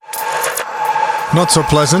Not so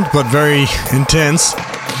pleasant, but very intense.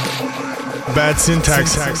 Bad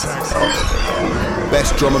syntax.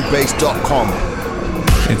 BestDrumAndBass.com.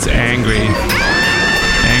 It's angry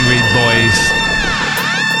boys.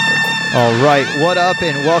 All right, what up,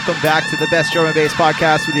 and welcome back to the Best Drum and Bass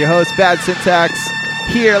Podcast with your host, Bad Syntax,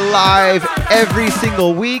 here live every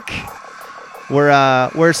single week.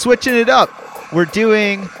 We're switching it up. We're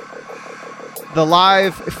doing the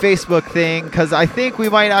live Facebook thing because I think we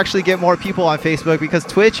might actually get more people on Facebook because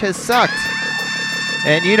Twitch has sucked.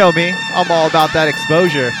 And you know me, I'm all about that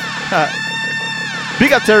exposure.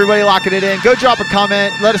 Big up to everybody locking it in. Go drop a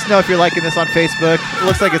comment. Let us know if you're liking this on Facebook. It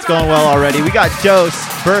looks like it's going well already. We got Dose,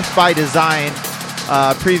 Birth by Design,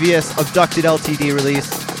 previous Abducted LTD release.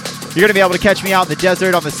 You're going to be able to catch me out in the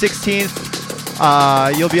desert on the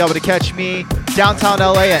 16th. You'll be able to catch me downtown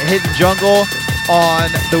LA at Hidden Jungle on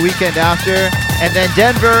the weekend after. And then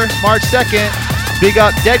Denver, March 2nd. Big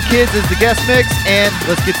up Deadkids is the guest mix. And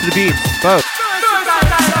let's get to the beats. Folks.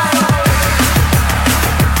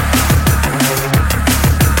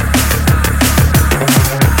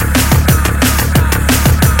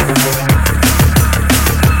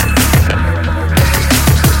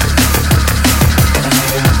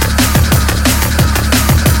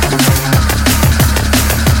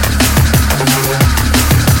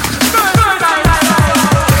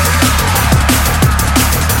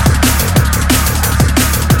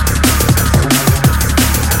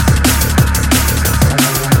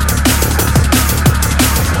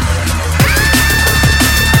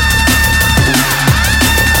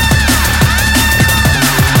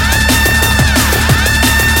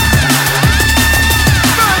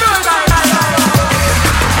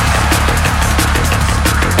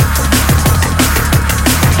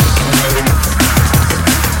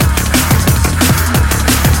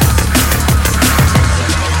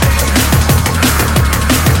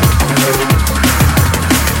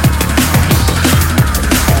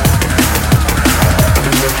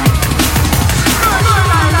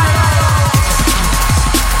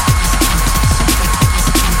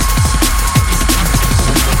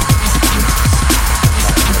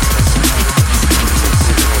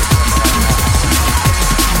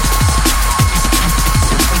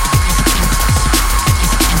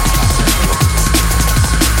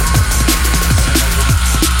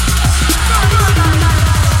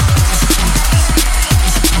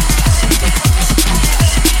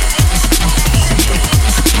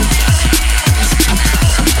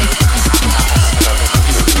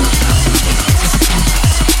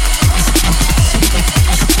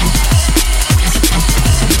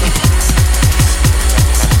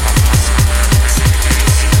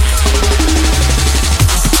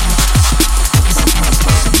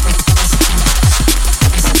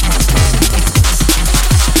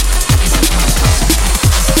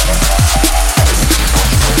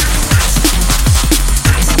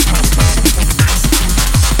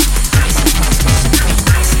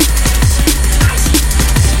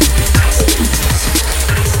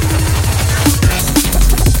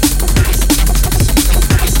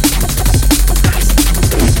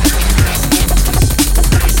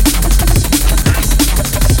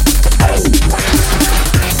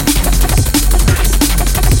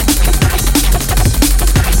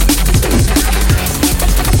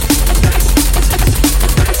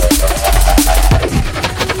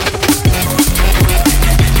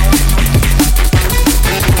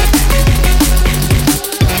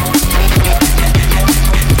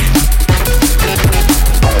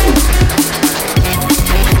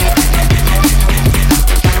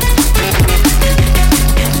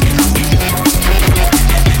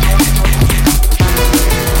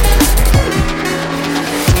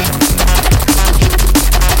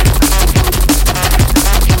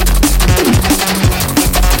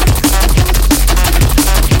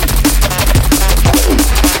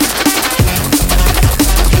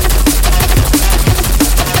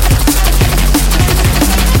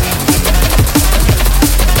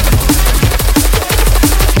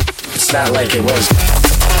 Not like it was.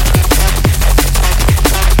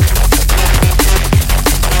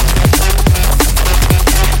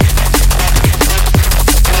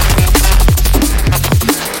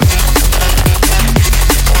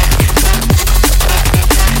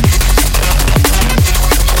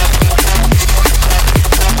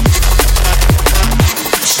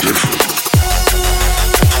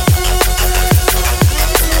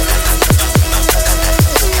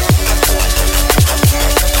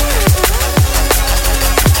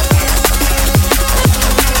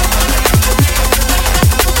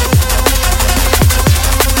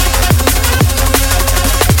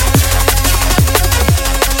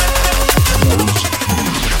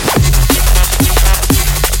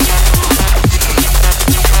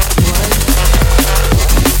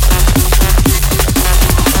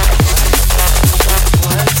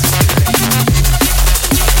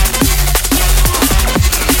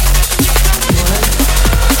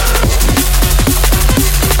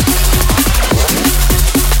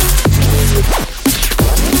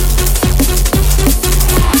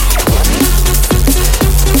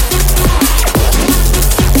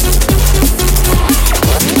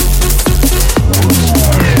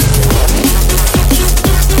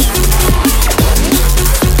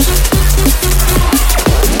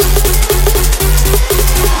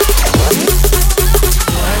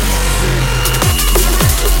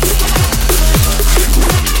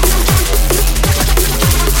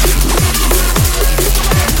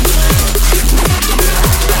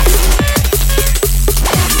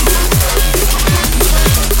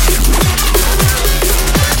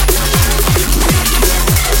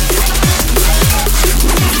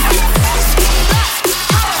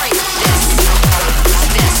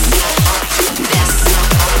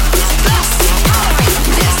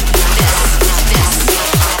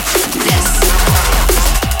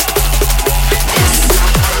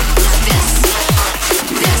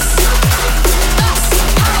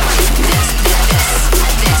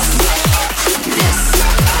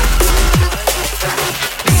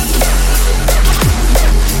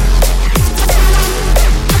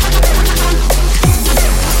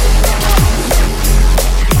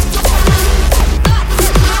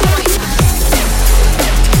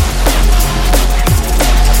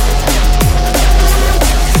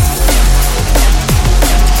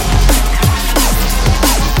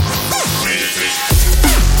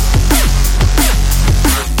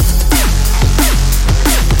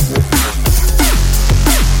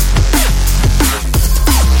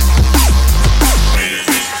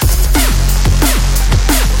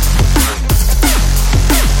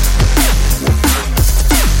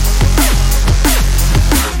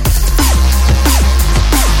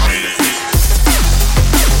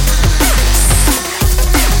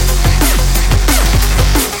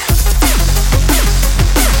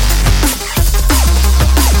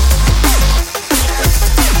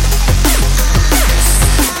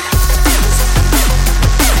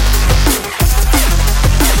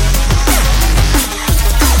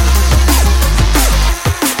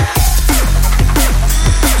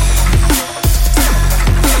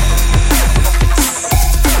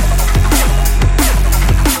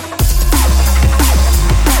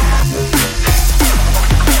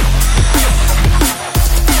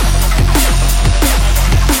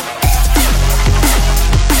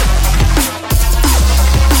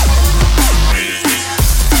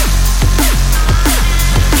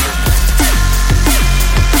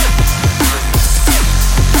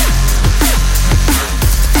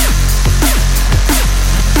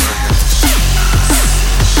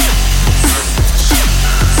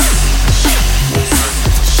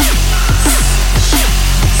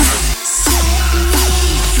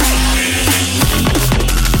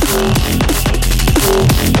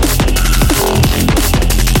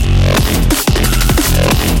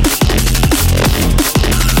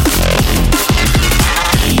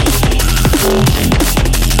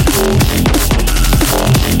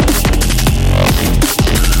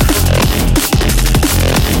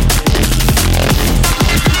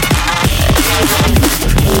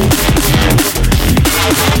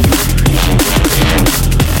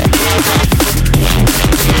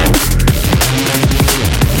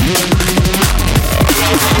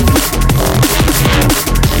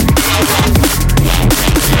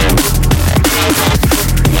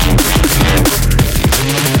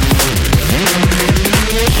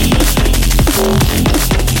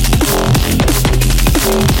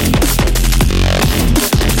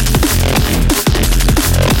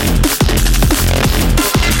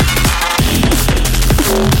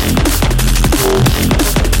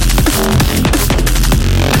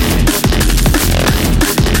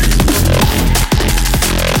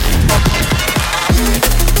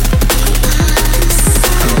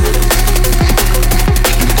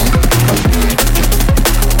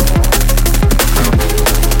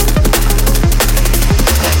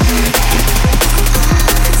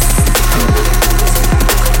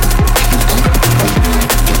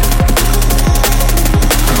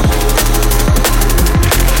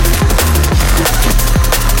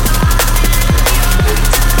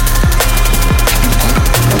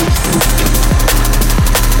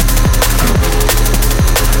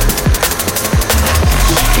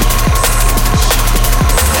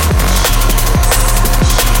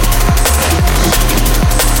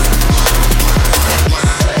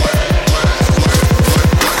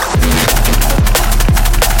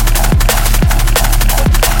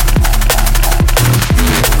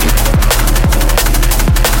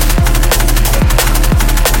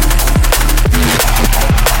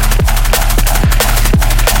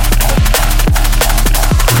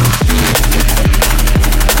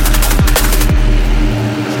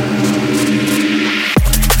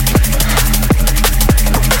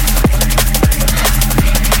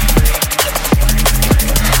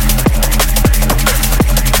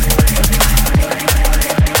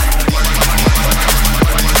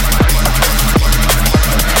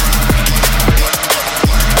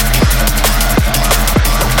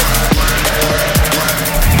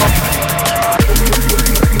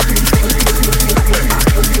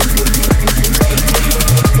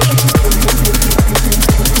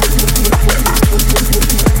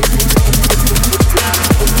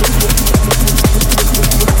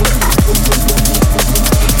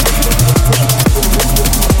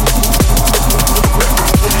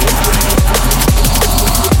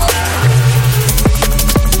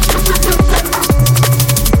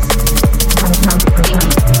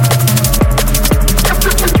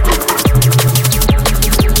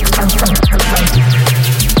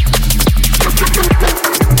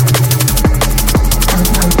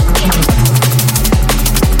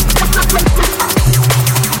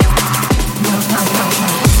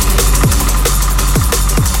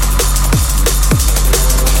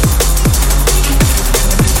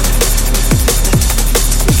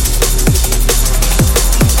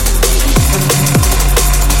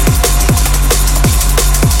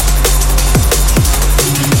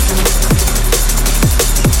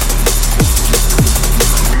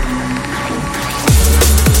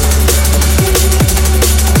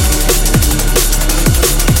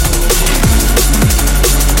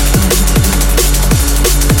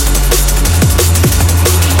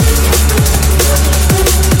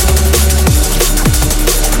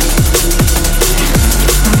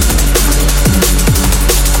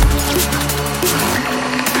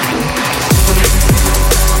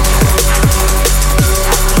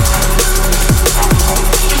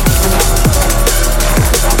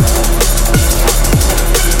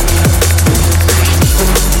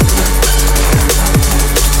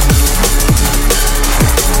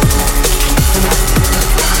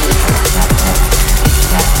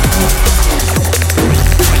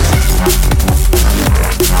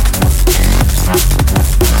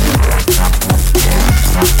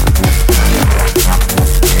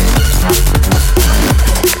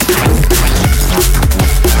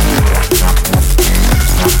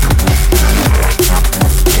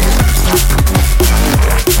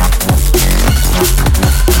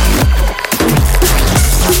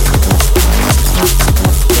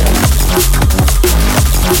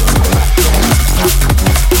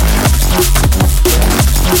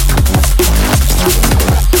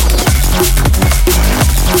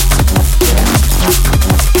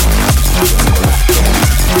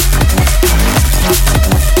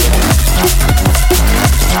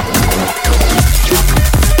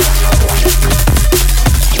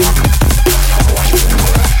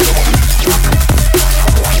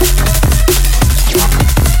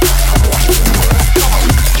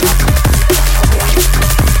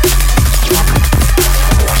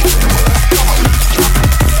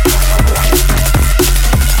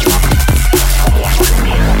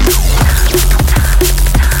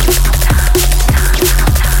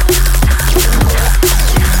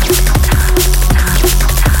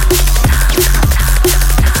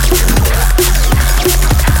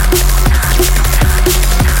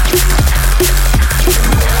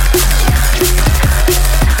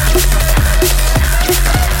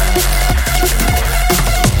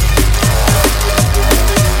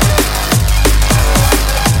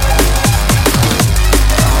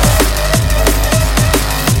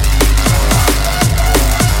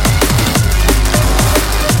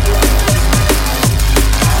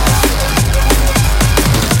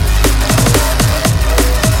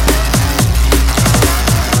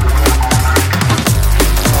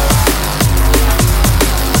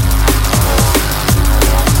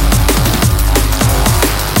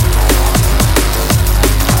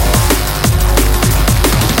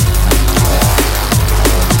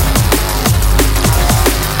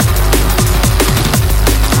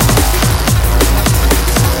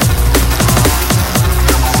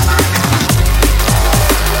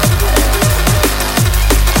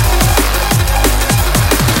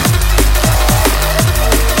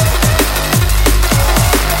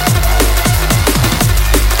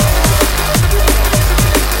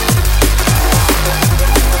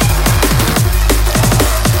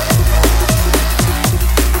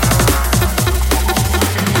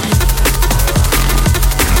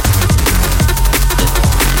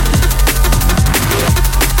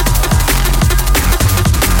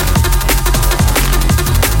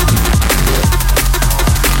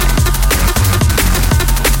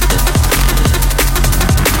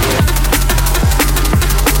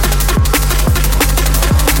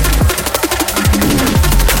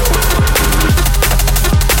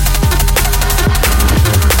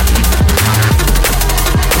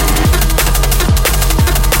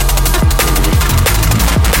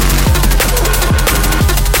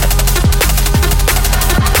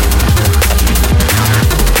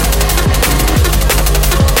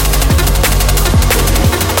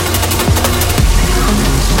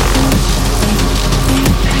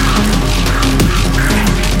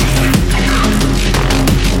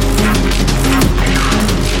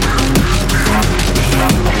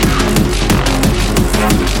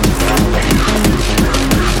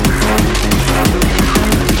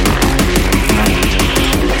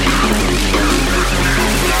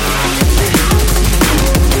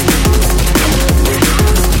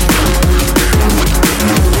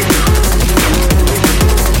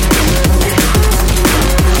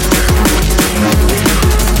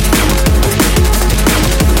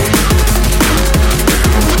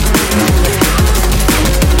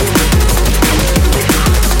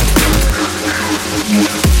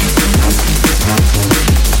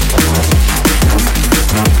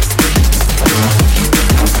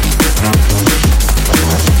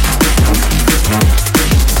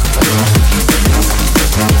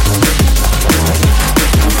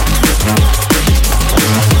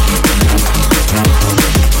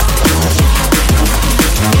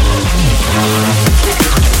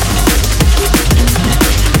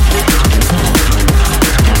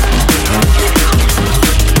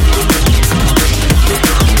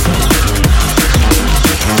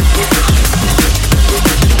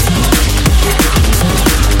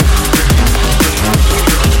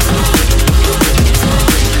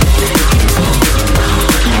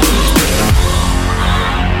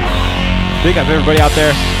 Big up everybody out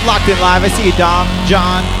there. Locked in live. I see you, Dom,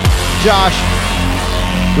 John, Josh.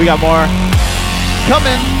 We got more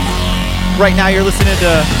coming. Right now you're listening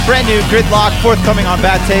to brand new Gridlock, forthcoming on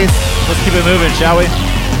Bad Taste. Let's keep it moving, shall we?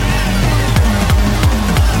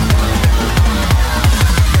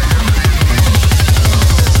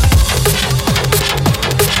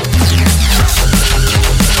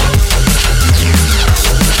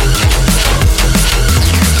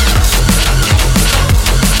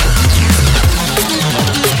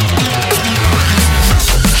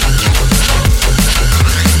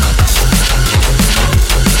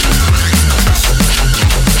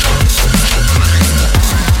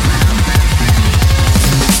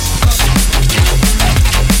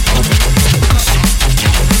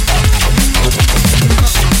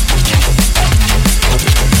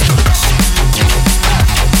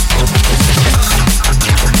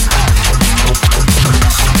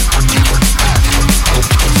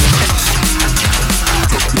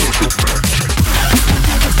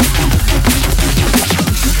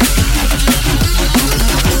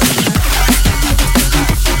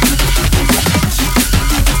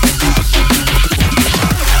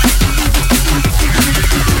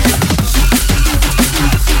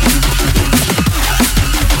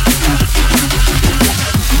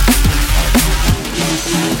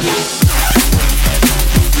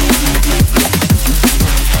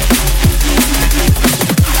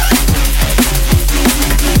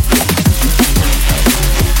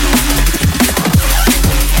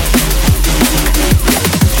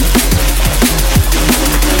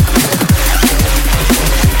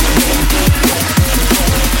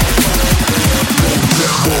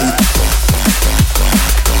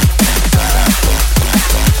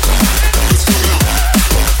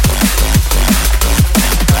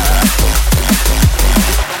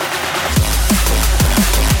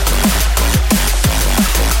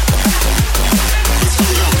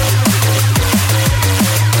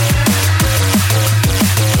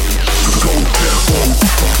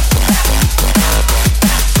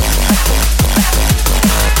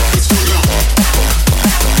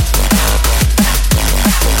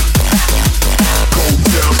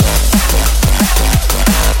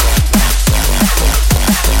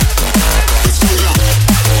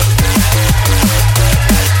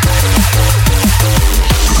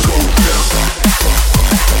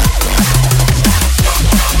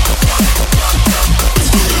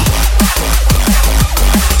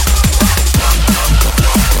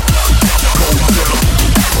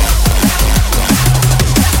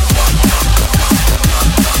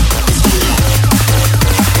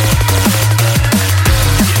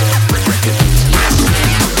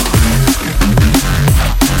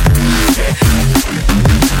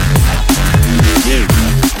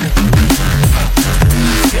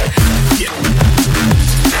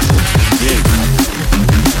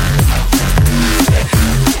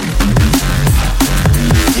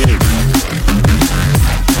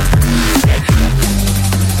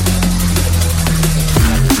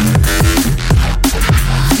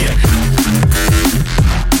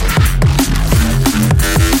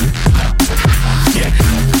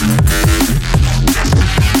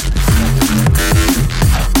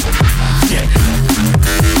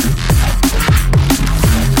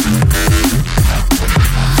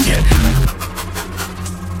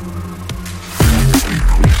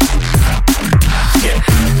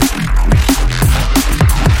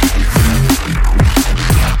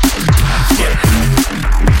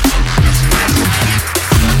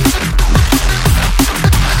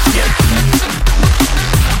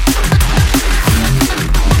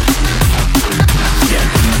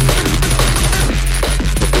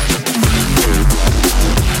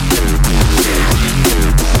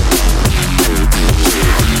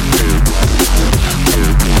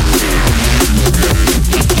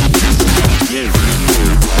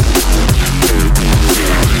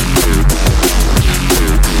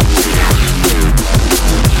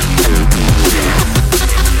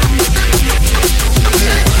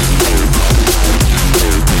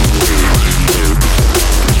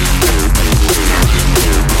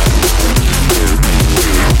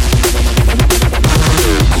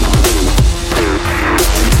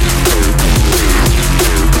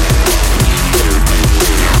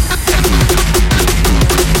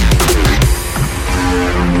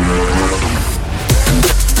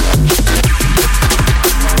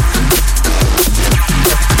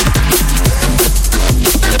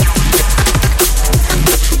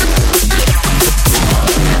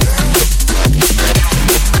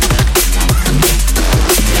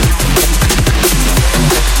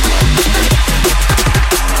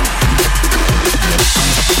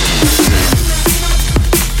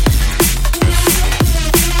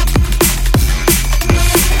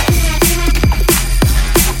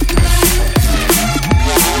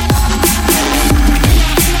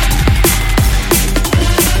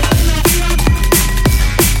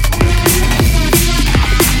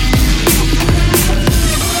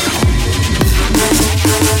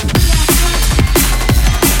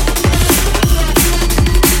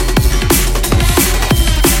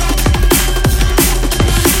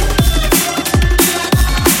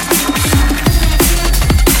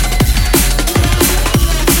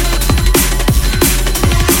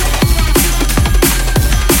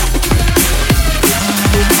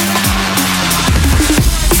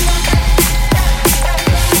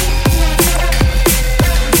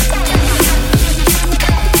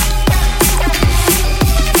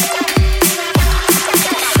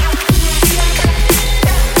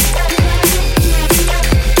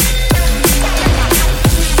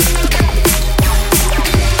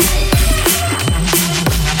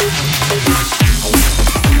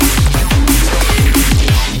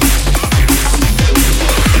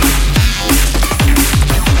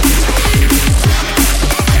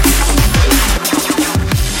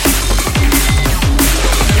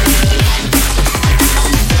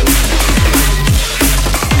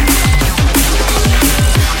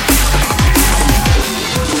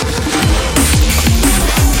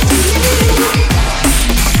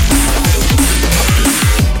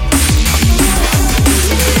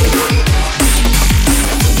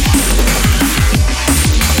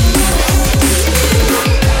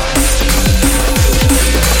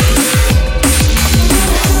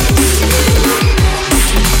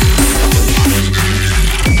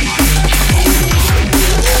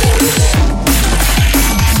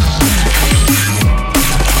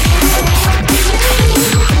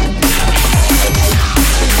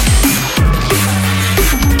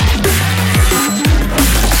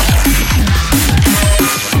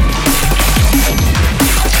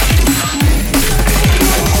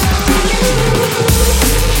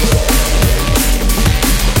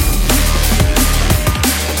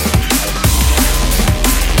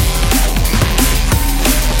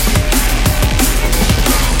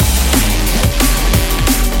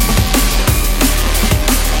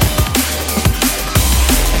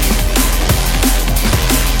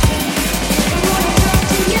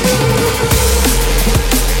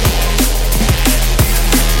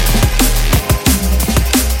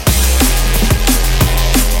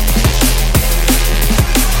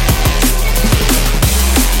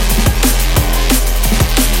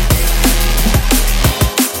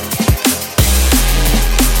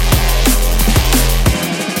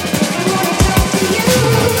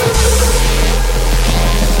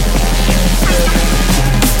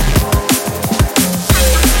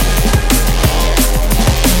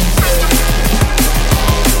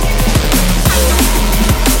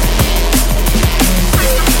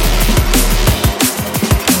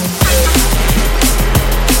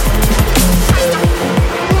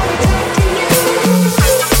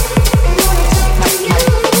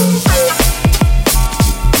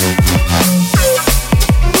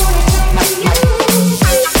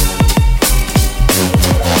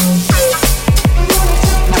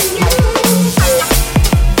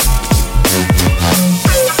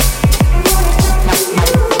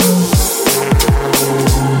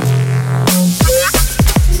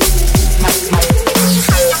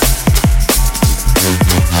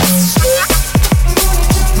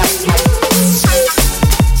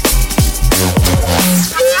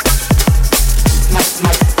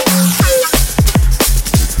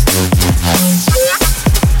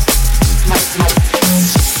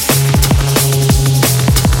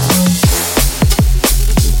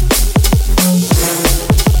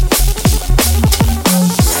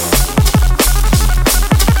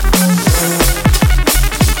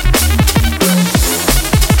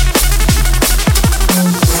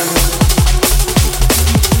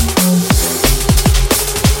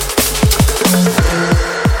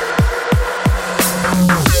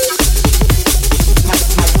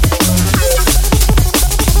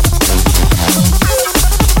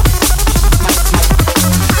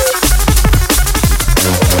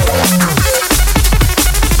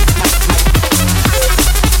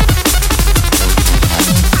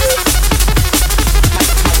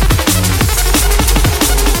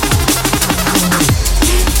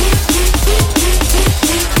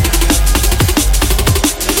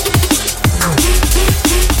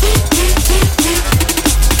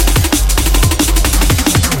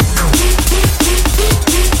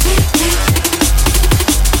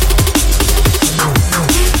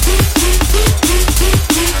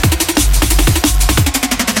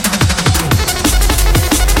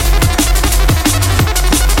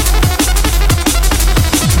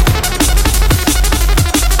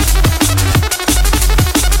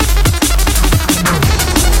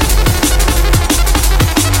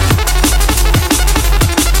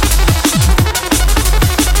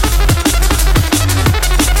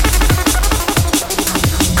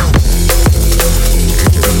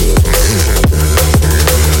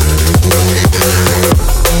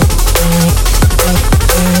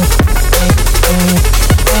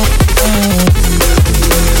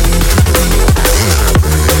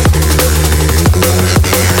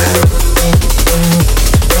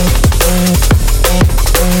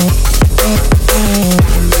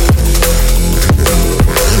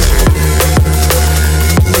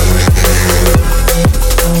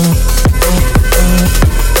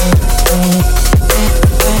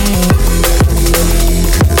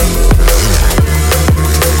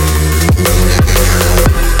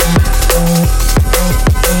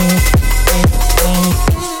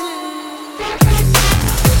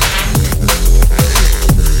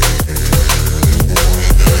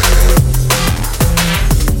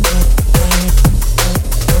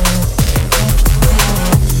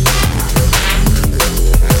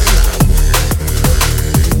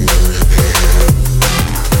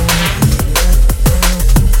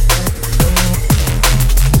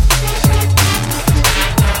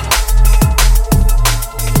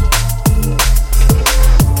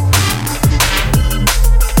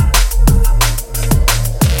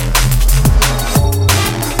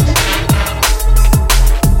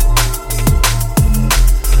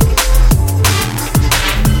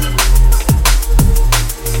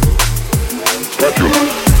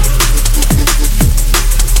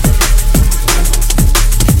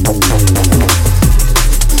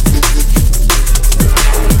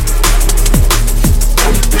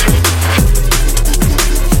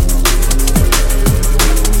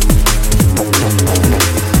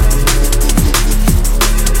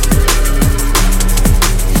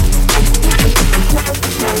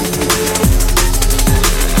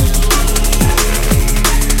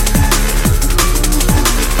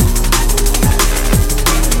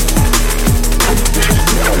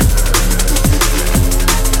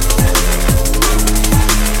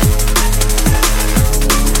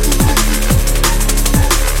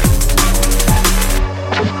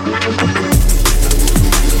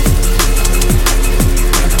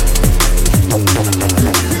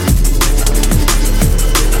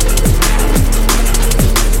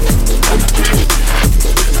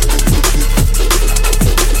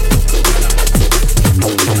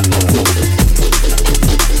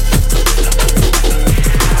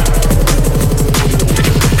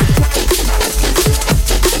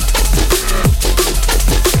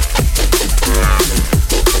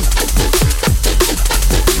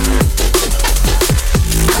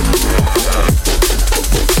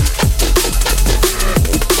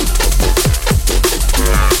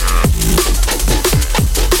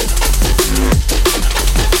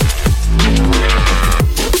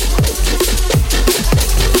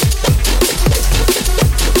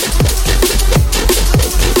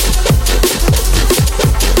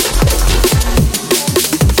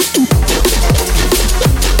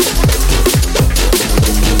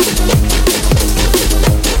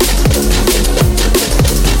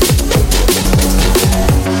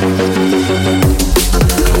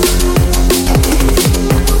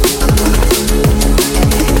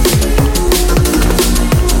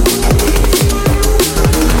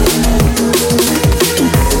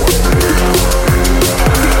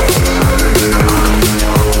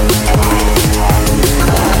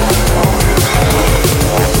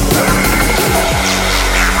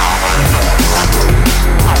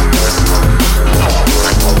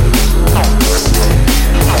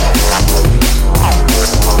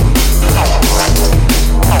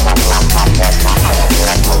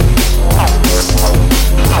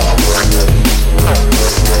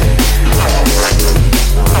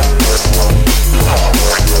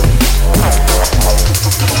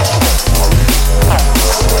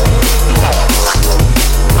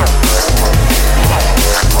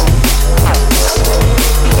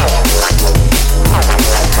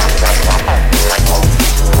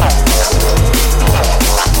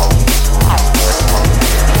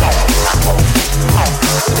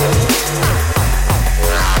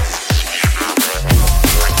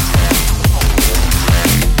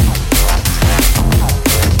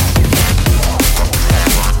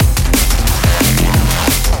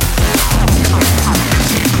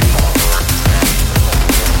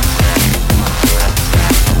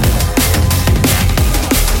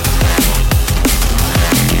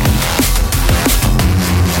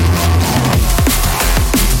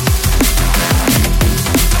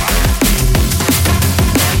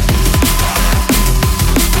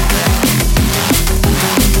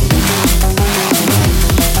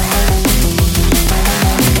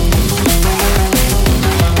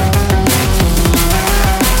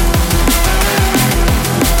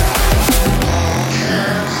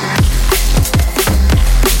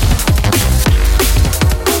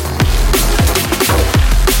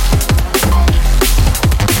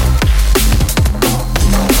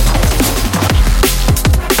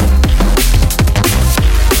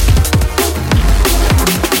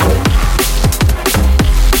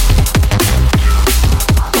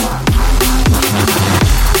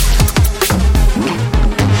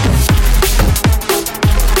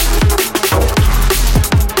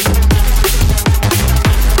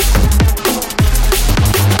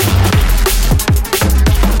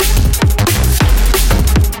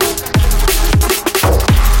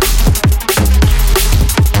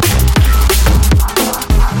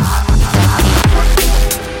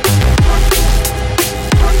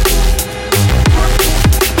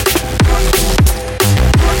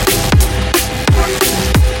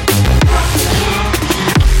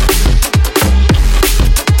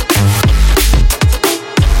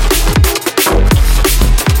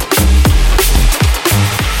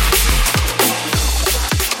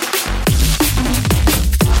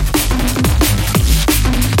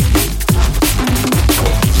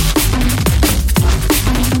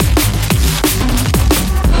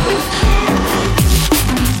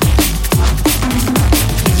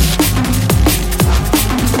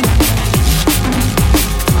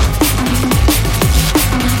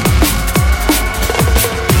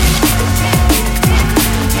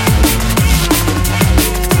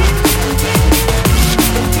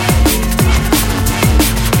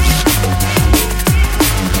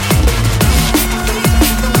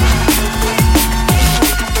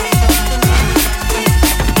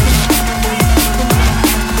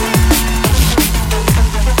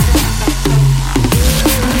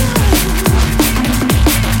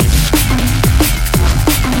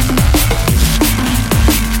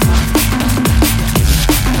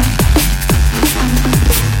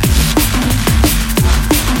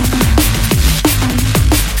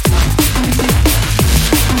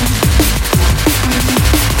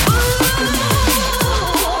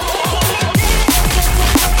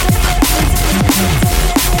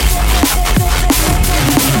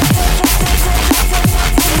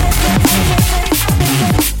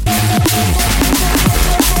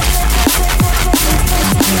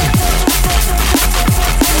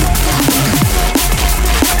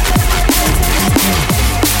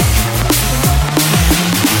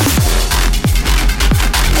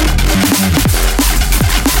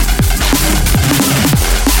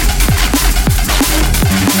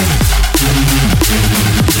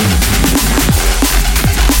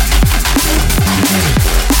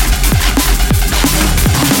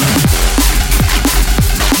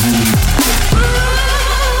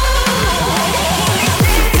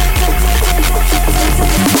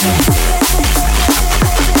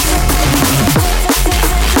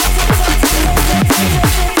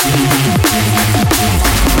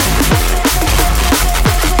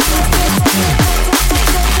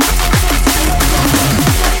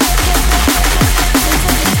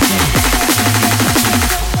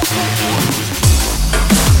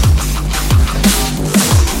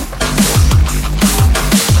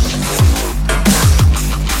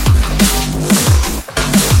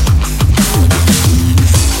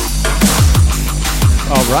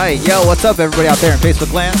 Right. Yo, what's up, everybody out there in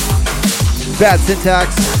Facebook land? Bad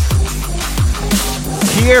Syntax.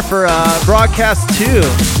 Here for broadcast 2.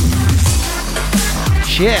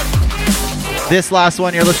 Shit. This last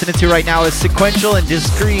one you're listening to right now is Sequential and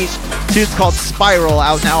Discrete. Tune's called Spiral,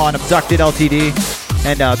 out now on Abducted LTD.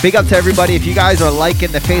 And big up to everybody. If you guys are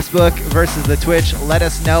liking the Facebook versus the Twitch, let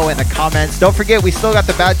us know in the comments. Don't forget, we still got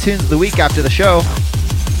the Bad Tunes of the Week after the show.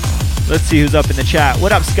 Let's see who's up in the chat.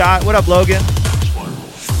 What up, Scott? What up, Logan?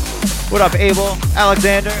 What up, Abel?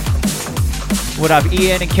 Alexander? What up,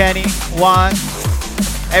 Ian and Kenny? Juan?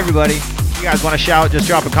 Everybody. If you guys want to shout, just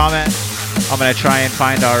drop a comment. I'm going to try and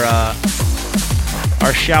find our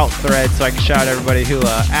shout thread so I can shout everybody who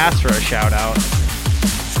asked for a shout out.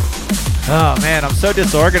 Oh man, I'm so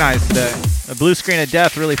disorganized today. The blue screen of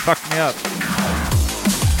death really fucked me up.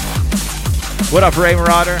 What up, Ray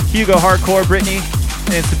Marauder? Hugo Hardcore, Brittany,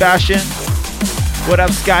 and Sebastian. What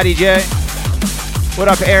up, Scotty J? What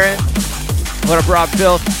up, Aaron? What up, Rob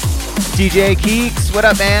Filth? DJ Keeks, what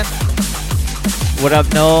up, man? What up,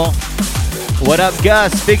 Noel? What up,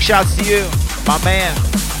 Gus? Big shouts to you, my man.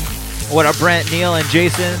 What up, Brent, Neil, and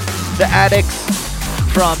Jason? The Addicts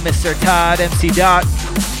from Mr. Todd, MC Dot.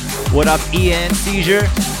 What up, Ian, Seizure?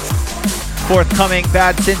 Forthcoming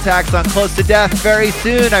Bad Syntax on Close to Death very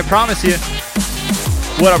soon, I promise you.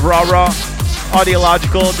 What up, Raw Raw?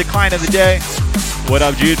 Audiological Decline of the Day. What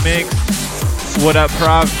up, Jude Minks? What up,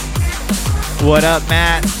 Prov? What up,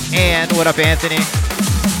 Matt? And what up, Anthony?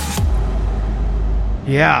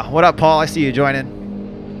 Yeah, what up, Paul? I see you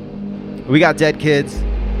joining. We got Deadkids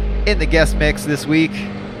in the guest mix this week.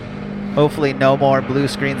 Hopefully no more blue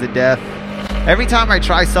screens of death. Every time I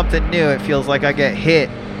try something new, it feels like I get hit,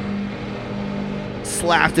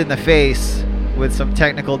 slapped in the face with some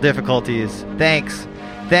technical difficulties. Thanks,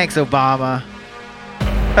 Obama.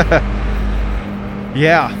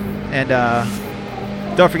 Yeah, and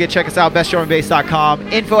don't forget, check us out, bestdrumandbass.com.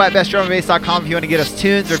 info@bestdrumandbass.com if you want to get us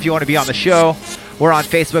tunes or if you want to be on the show. We're on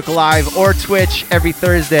Facebook Live or Twitch every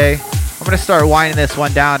Thursday. I'm going to start winding this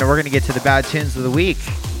one down, and we're going to get to the Bad Tunes of the Week.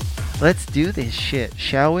 Let's do this shit,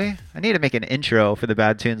 shall we? I need to make an intro for the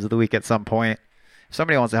Bad Tunes of the Week at some point. If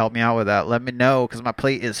somebody wants to help me out with that, let me know, because my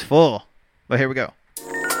plate is full. But here we go.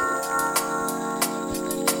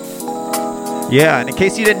 Yeah, and in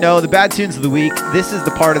case you didn't know, the Bad Tunes of the Week, this is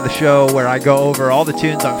the part of the show where I go over all the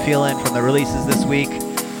tunes I'm feeling from the releases this week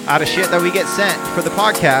out of shit that we get sent for the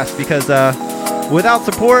podcast, because without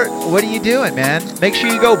support, what are you doing, man? Make sure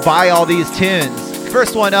you go buy all these tunes.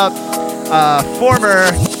 First one up, former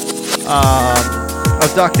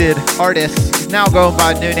Abducted artist is now going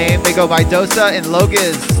by a new name. They go by Dosa and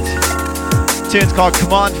Logist. Tune's called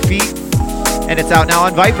Come On Feet, and it's out now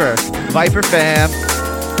on Viper. Viper fam.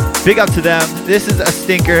 Big up to them. This is a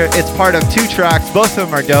stinker. It's part of 2 tracks. Both of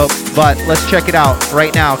them are dope, but let's check it out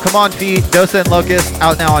right now. Come On Feet, Dosa and Locust,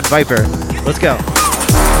 out now on Viper. Let's go.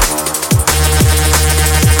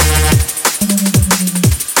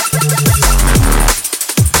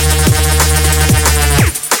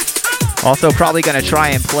 Also, probably going to try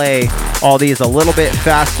and play all these a little bit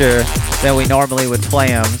faster than we normally would play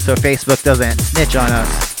them, so Facebook doesn't snitch on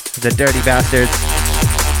us, the dirty bastards.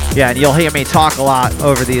 Yeah, and you'll hear me talk a lot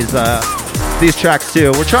over these tracks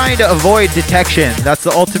too. We're trying to avoid detection. That's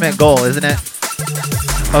the ultimate goal, isn't it?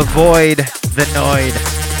 Avoid the noid.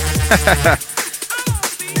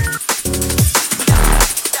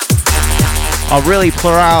 I'm really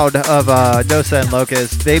proud of Dosa and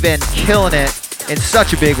Locust. They've been killing it in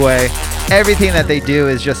such a big way. Everything that they do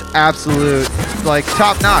is just absolute, like,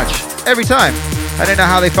 top notch every time. I don't know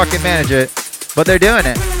how they fucking manage it, but they're doing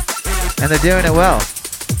it, and they're doing it well.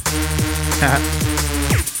 So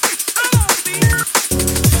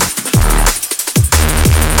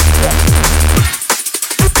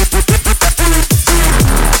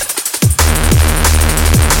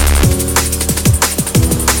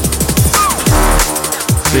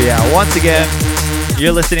yeah, once again,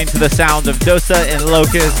 you're listening to the sounds of Dosa and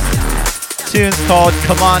Locust. Tune's called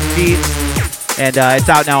Come On Feet, and it's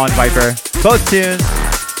out now on Viper. Both tunes,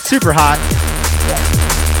 super hot.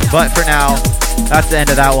 But for now, that's the end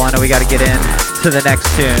of that one, and we got to get in to the next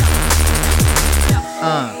tune.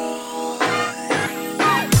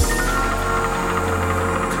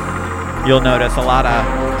 You'll notice a lot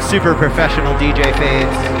of super professional DJ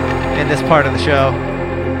fades in this part of the show.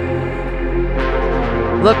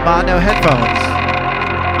 Look, Ma, no headphones.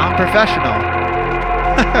 I'm professional.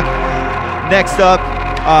 Next up,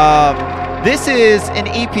 this is an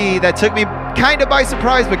EP that took me kind of by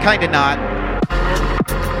surprise, but kind of not.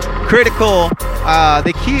 Critical.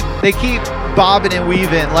 They keep bobbing and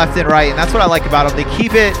weaving left and right, and that's what I like about them. They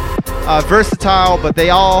keep it versatile, but they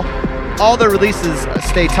all all their releases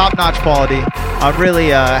stay top-notch quality. I'm really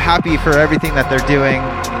happy for everything that they're doing.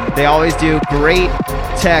 They always do great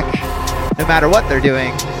tech, no matter what they're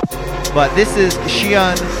doing. But this is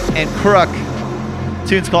Xion and Crook.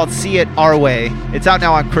 Tune's called See It Our Way. It's out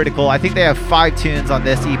now on Critical. I think they have 5 tunes on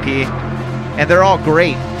this EP, and they're all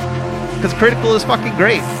great because Critical is fucking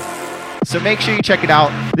great. So make sure you check it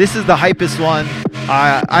out. This is the hypest one.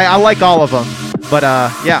 I like all of them, but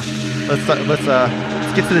yeah, let's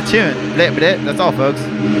get to the tune. That's all, folks.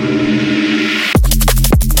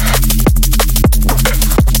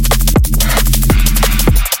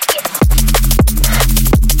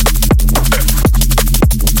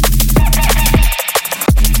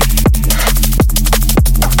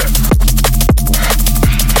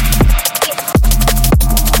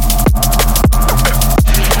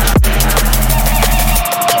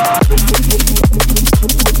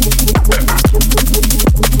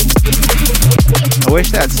 I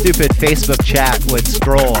wish that stupid Facebook chat would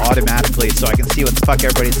scroll automatically so I can see what the fuck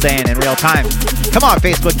everybody's saying in real time. Come on,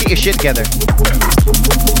 Facebook, get your shit together.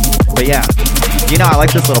 But yeah, you know I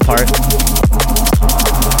like this little part.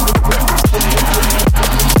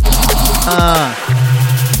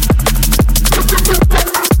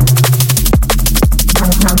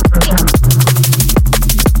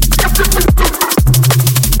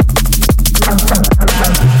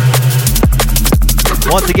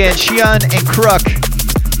 Once again, Xion and Crook,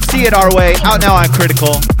 See It Our Way, out now on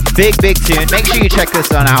Critical. Big tune. Make sure you check this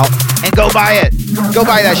one out and go buy it. Go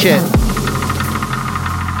buy that shit.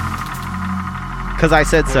 Because I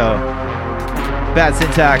said so. Bad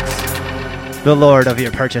Syntax, the lord of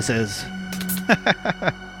your purchases.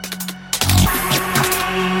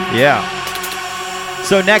 Yeah.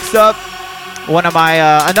 So next up, one of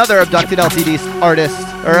my, another Abducted LTD artist,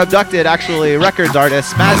 or Abducted actually records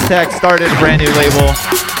artist, Maztec, started a brand new label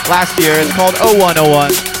last year. It's called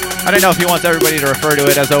 0101. I don't know if he wants everybody to refer to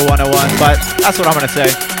it as 0101, but that's what I'm going to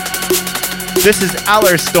say. This is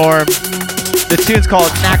Allerstorm. The tune's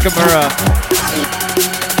called Nakamura.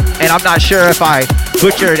 And I'm not sure if I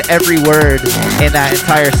butchered every word in that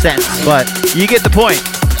entire sentence, but you get the point.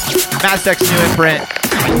 Maztec's new imprint,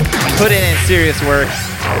 put in serious work.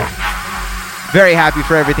 Very happy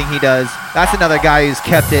for everything he does. That's another guy who's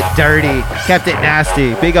kept it dirty, kept it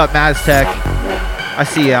nasty. Big up Maztec. I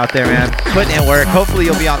see you out there, man. Putting in work. Hopefully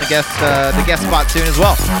you'll be on the guest spot soon as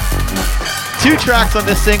well. 2 tracks on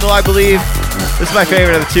this single, I believe. This is my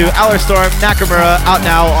favorite of the 2. Allerstorm, Nakamura, out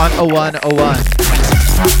now on 0101.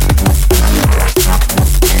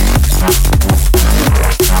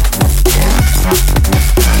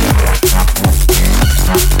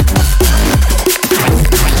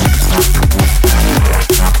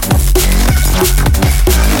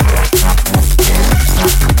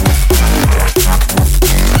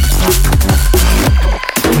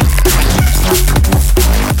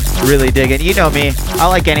 Really digging. You know me. I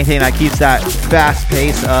like anything that keeps that fast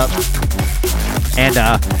pace up. And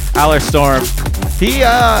Allerstorm,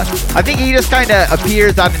 I think he just kind of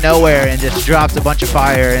appears out of nowhere and just drops a bunch of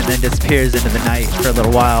fire and then disappears into the night for a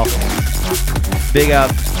little while. Big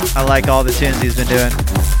up. I like all the tunes he's been doing.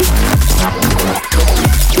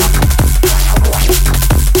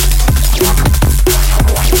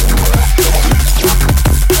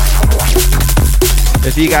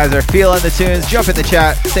 If you guys are feeling the tunes, jump in the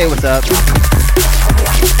chat, say what's up.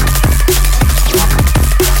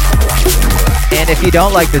 And if you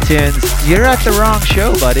don't like the tunes, you're at the wrong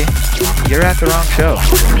show, buddy. You're at the wrong show.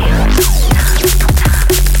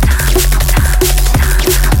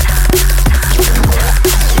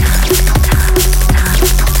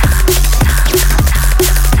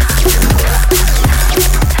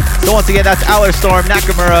 So once again, that's Allerstorm,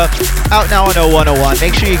 Nakamura, out now on 0101.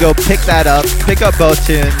 Make sure you go pick that up. Pick up both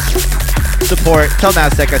tunes. Support. Tell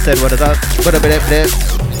Maztec I said what is up. What up, it.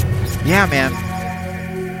 Yeah, man.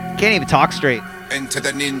 Can't even talk straight. Enter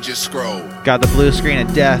the ninja scroll. Got the blue screen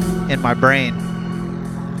of death in my brain.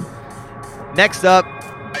 Next up,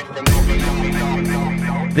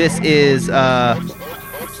 this is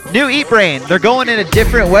new Eat Brain. They're going in a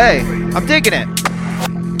different way. I'm digging it.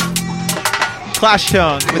 Clash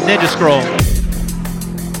Tones with Ninja Scroll,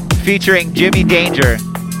 featuring Jimmy Danger.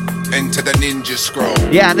 Enter the ninja scroll.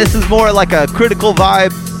 Yeah, and this is more like a critical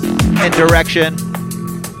vibe and direction.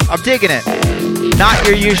 I'm digging it. Not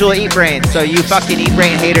your usual Eat Brain, so you fucking Eat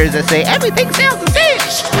Brain haters that say everything sounds the same.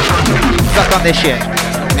 Suck on this shit.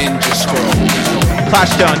 Ninja scroll.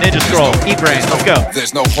 Clash Tone, Ninja Scroll, Eat Brain, let's go.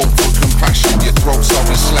 There's no hope for compassion. Your throats are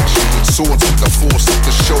in slashing with swords with the force of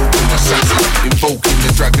the shogun assassin. Invoking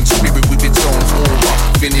the dragon spirit with its own aura.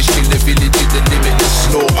 Finishing the village in the limitless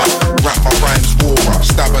slaughter. Rap my rhymes war up,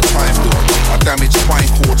 stab a time door. I damage spine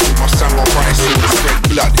cords with my samurai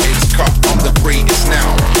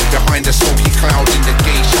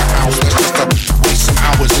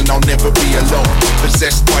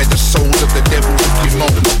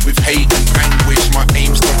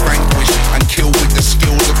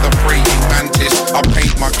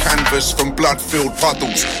blood-filled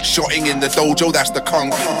puddles. Shotting in the dojo, that's the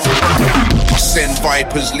kung fu. I send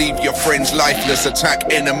vipers, leave your friends lifeless.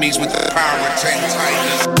 Attack enemies with the power of 10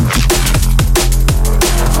 tigers.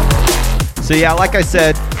 So yeah, like I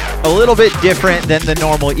said, a little bit different than the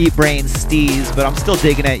normal Eat Brains steez, but I'm still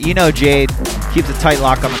digging it. You know Jade keeps a tight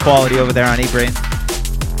lock on the quality over there on Eat Brains.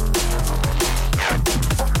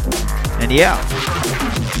 And yeah,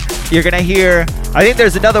 you're going to hear, I think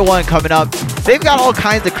there's another one coming up. They've got all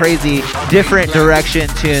kinds of crazy, different direction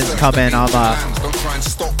tunes coming. I'm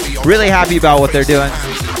really happy about what they're doing.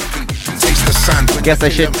 I guess I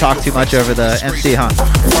shouldn't talk too much over the MC, huh?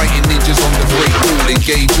 Fighting ninjas on the great wall,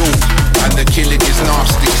 engage all. And the killing is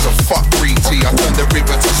nasty, so fuck Reety. I turn the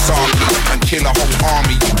river to Saki and kill a whole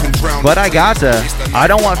army. You can drown. But I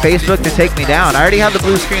don't want Facebook to take me down. I already have the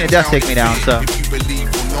blue screen of death take me down, so.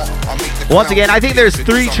 Once again, I think there's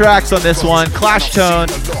 3 tracks on this one. Clash Tone.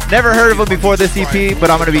 Never heard of them before this EP, but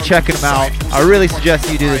I'm going to be checking them out. I really suggest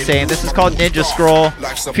you do the same. This is called Ninja Scroll,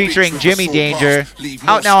 featuring Jimmy Danger.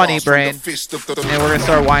 Out now on Eat Brain. And we're going to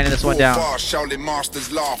start winding this one down.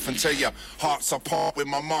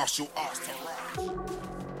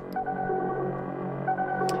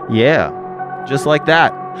 Yeah, just like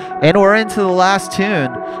that. And we're into the last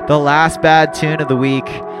tune, the last bad tune of the week.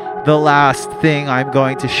 The last thing I'm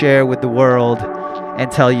going to share with the world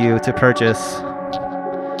and tell you to purchase.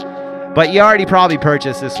 But you already probably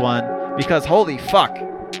purchased this one because holy fuck.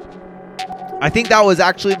 I think that was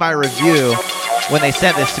actually my review when they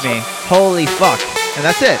sent this to me. Holy fuck. And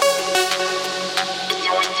that's it.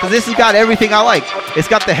 Because this has got everything I like. It's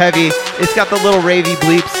got the heavy. It's got the little ravey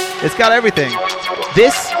bleeps. It's got everything.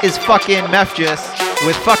 This is fucking Mefjus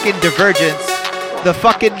with fucking Divergence. The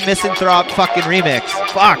fucking Misanthrope fucking remix.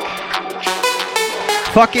 Fuck.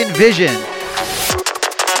 Fucking Vision.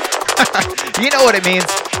 You know what it means.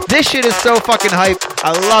 This shit is so fucking hype.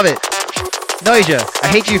 I love it. Noisia, I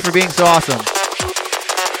hate you for being so awesome.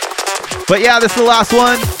 But yeah, this is the last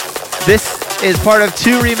one. This is part of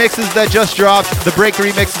 2 remixes that just dropped. The break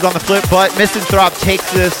remix is on the flip, but Misanthrope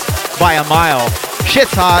takes this by a mile.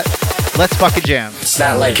 Shit's hot. Let's fucking jam. It's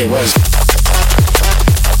not like it was.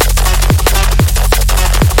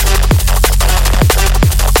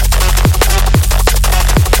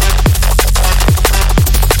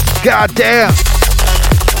 God damn.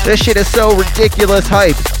 This shit is so ridiculous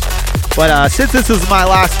hype. But since this is my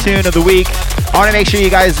last tune of the week, I want to make sure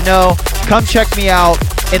you guys know, come check me out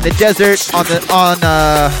in the desert on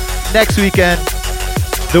next weekend.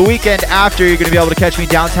 The weekend after, you're going to be able to catch me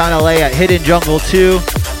downtown LA at Hidden Jungle 2.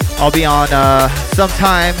 I'll be on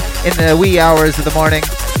sometime in the wee hours of the morning.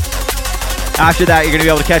 After that, you're going to be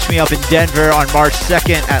able to catch me up in Denver on March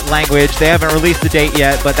 2nd at Language. They haven't released the date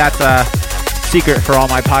yet, but that's a secret for all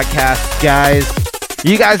my podcasts, guys.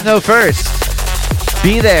 You guys know first.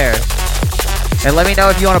 Be there. And let me know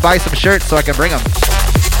if you want to buy some shirts so I can bring them.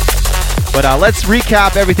 But let's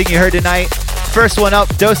recap everything you heard tonight. First one up,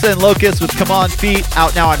 Dosa and Locust with Come On Feet,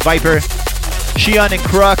 out now on Viper. Shion and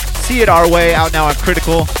Kruk, See It Our Way, out now on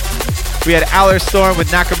Critical. We had Aller Storm with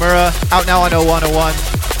Nakamura, out now on 0101.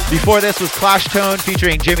 Before this was Clash Tone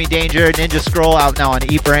featuring Jimmy Danger, Ninja Scroll, out now on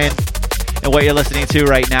Eat Brain. And what you're listening to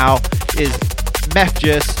right now is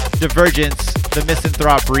Mefjus, Divergence, the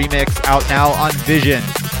Misanthrope remix, out now on Vision.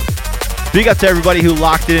 Big up to everybody who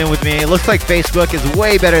locked it in with me. It looks like Facebook is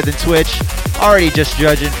way better than Twitch. Already just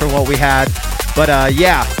judging for what we had. But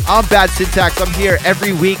yeah, I'm Bad Syntax. I'm here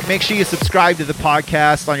every week. Make sure you subscribe to the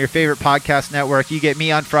podcast on your favorite podcast network. You get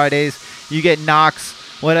me on Fridays. You get Knox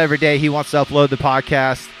whatever day he wants to upload the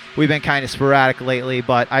podcast. We've been kind of sporadic lately,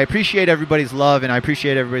 but I appreciate everybody's love and I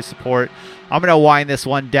appreciate everybody's support. I'm going to wind this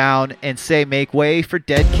one down and say make way for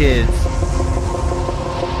Deadkids.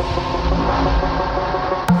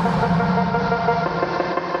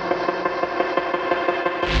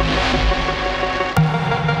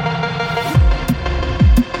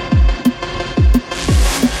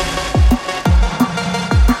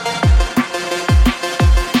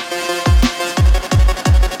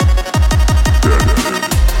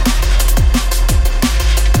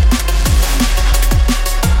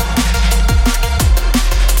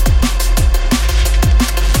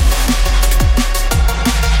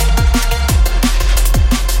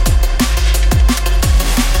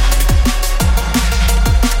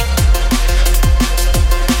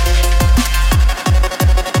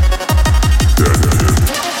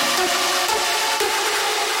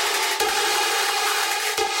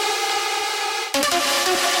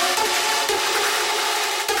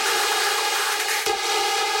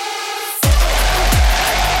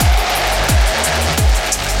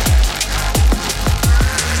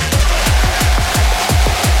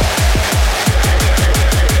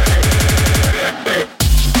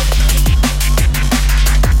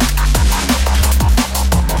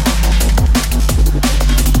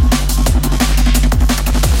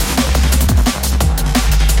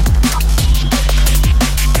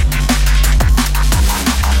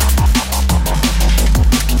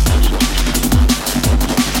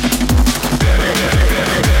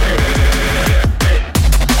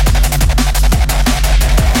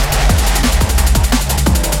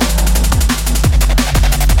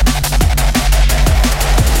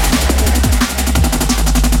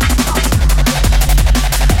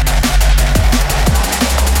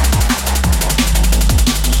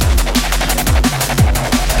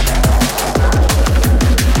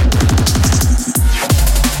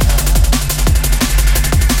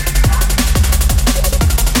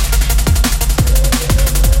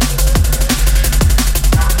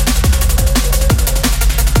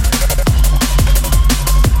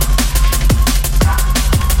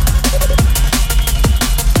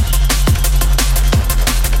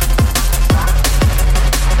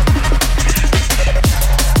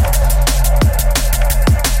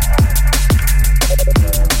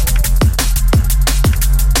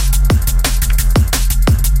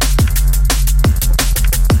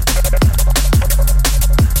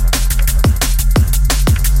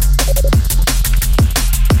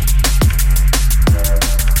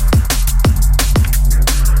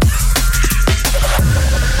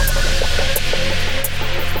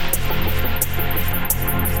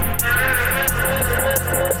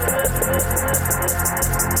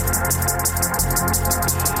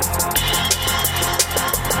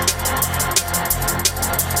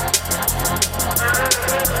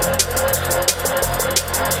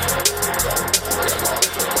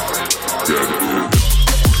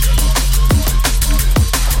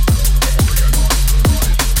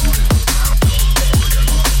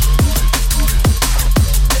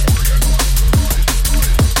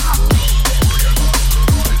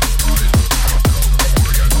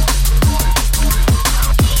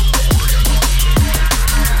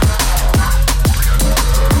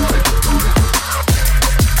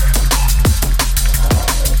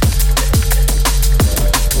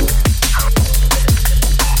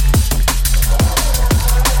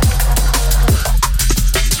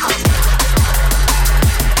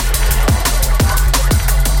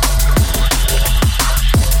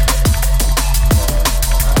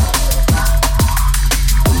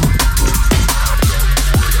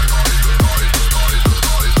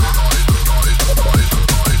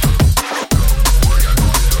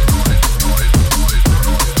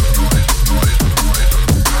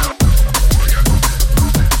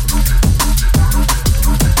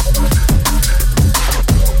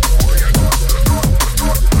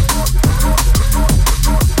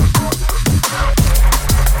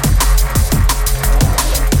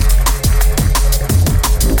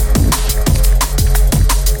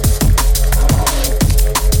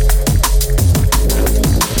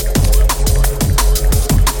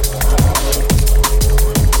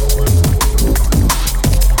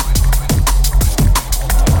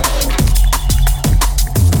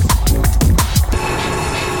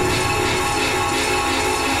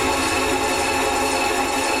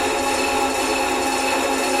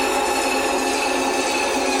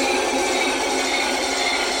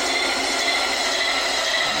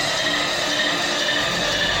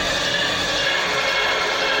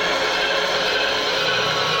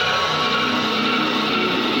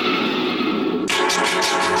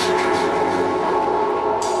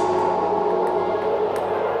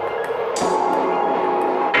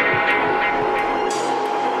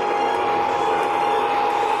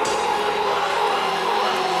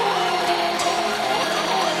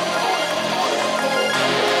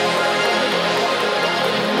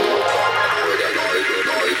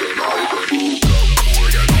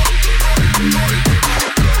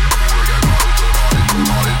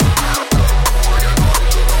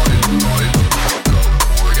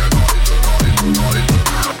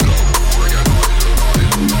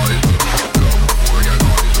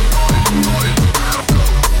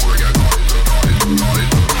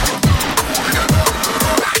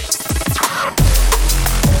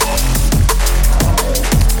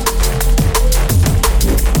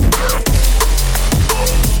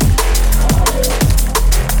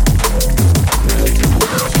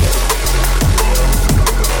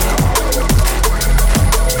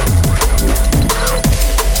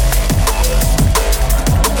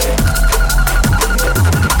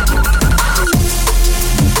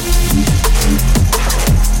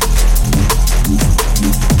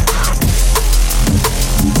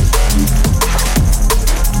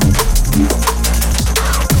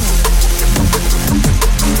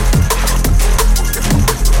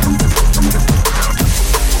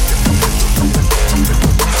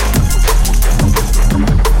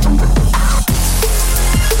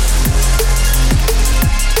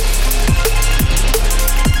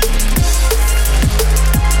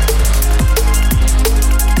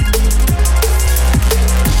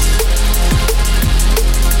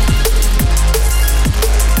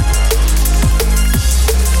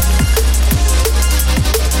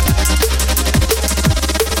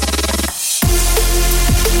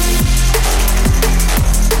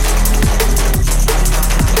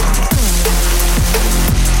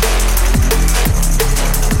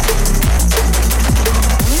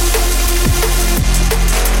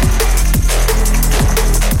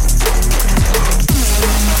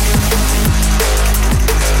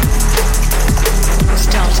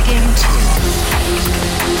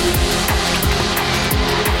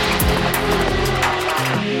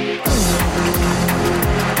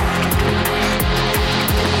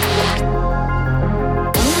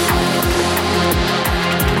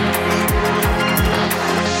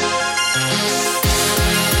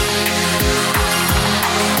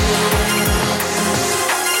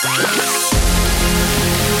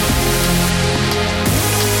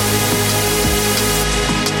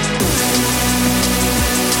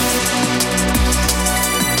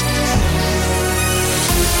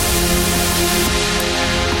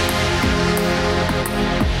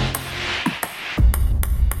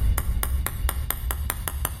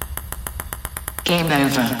 Game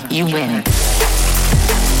over. You win.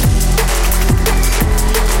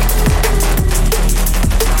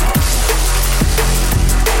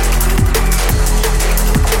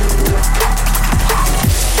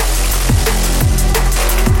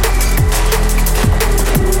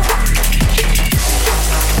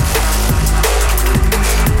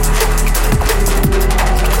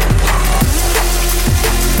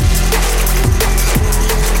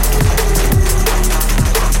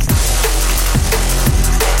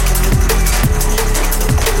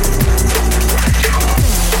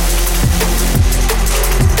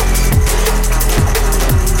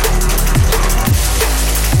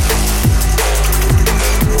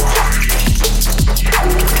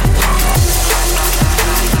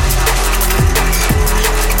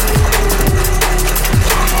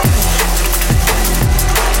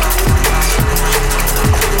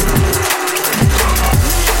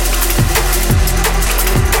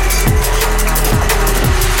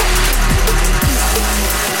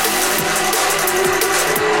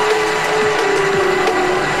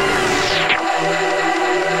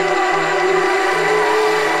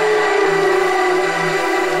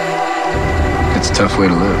 Tough way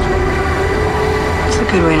to live. It's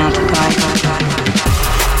a good way not to die.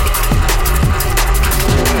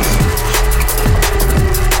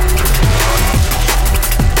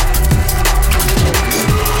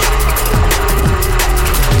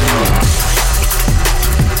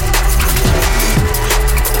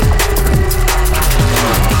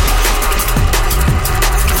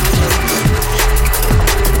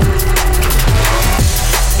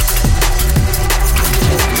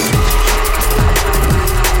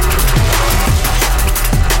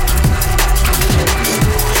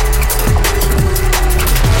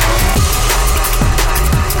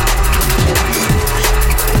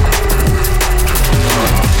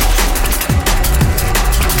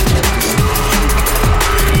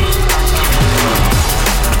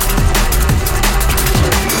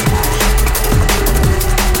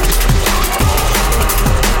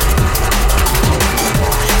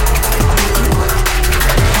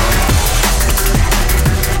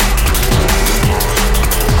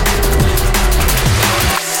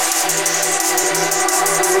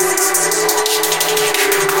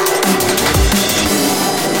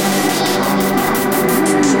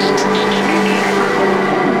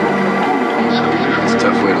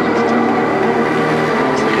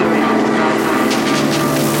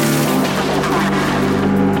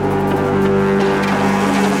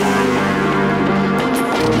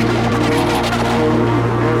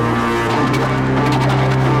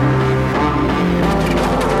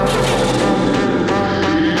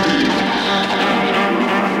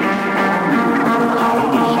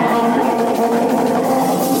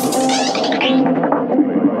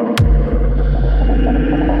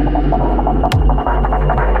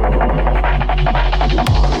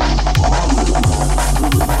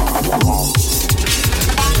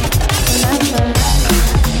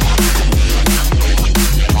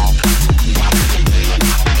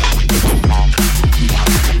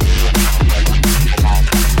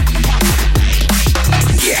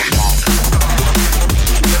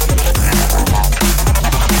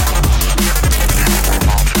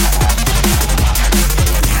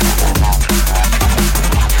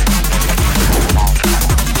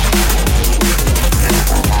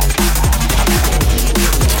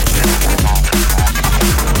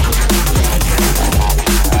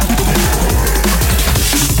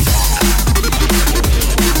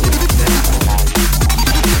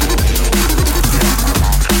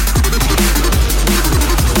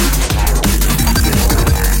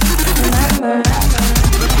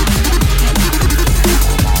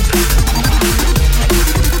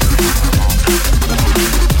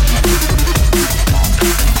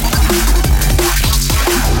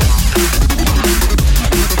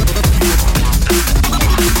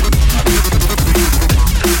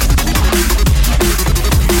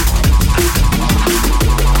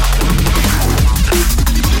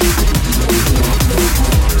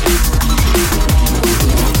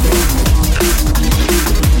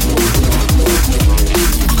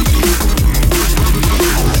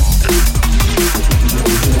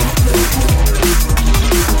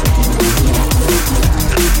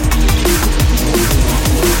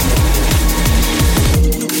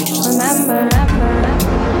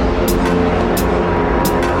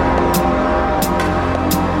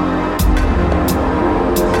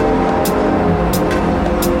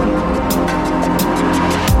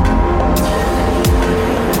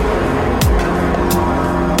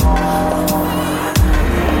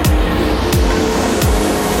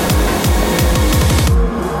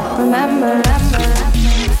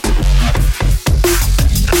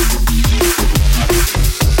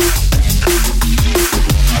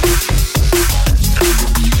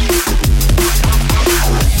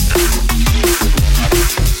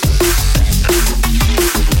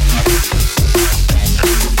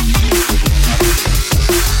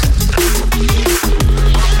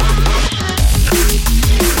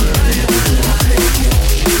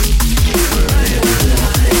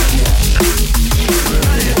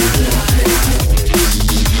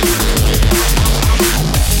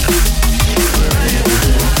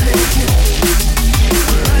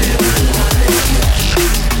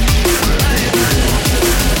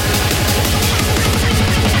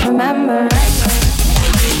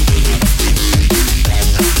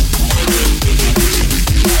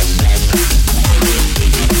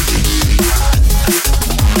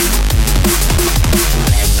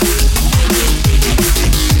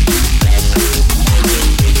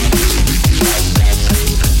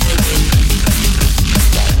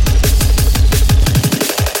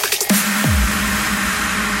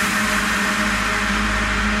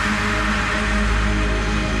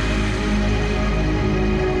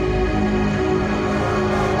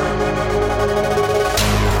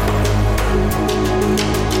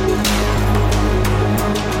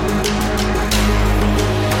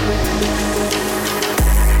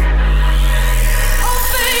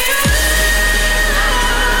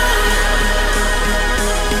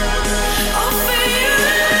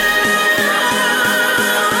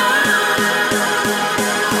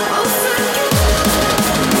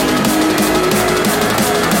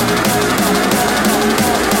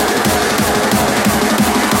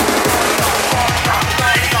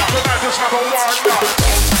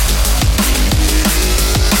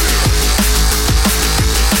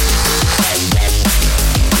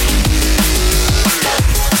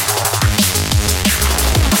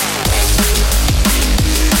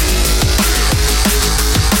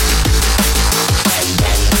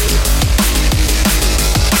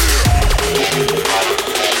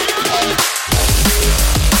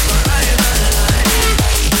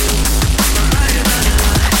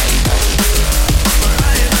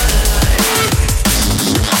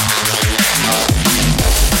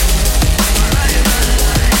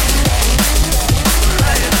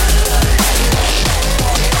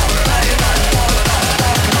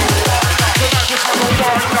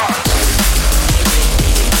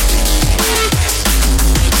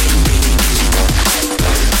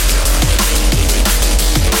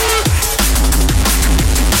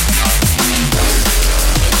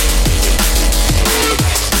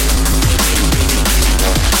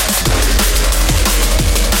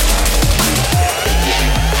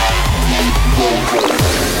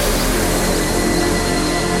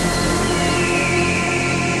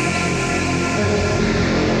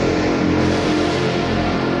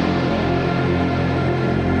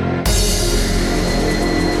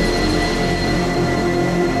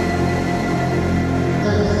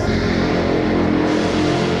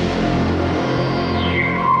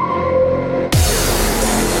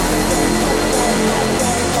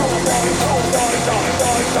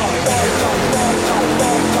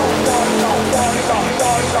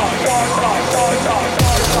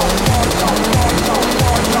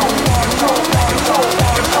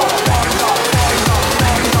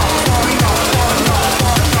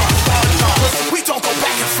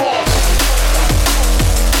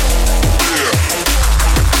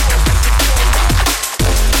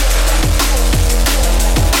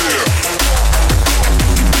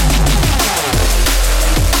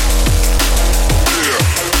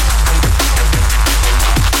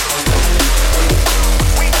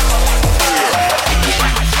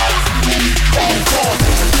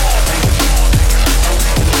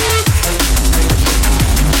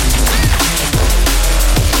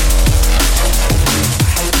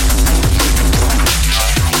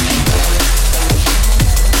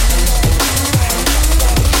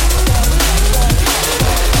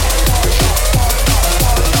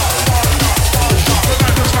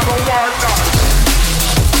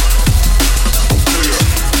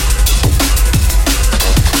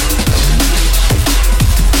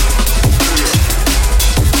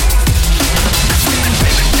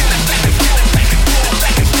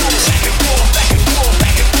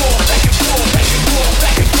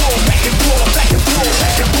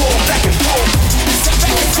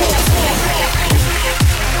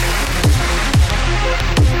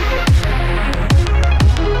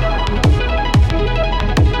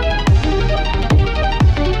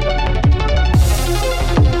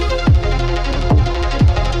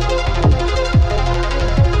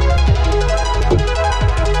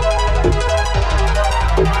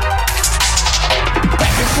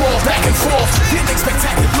 feeling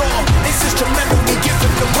spectacular. It's instrumental, we give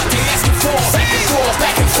them what they asking for. Back and forth,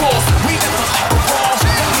 back and forth. We never lack the ball.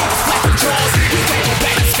 Don't need to slack the jaws. We don't go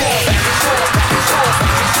back and forth, back and forth, back and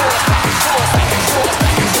forth, back and forth, back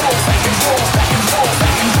and forth, back and forth, back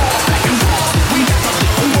and forth, back and forth, back and forth, back and forth, back and forth. We never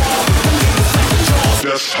lack the ball. Don't need to slack the jaws.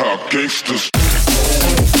 That's how gangsters.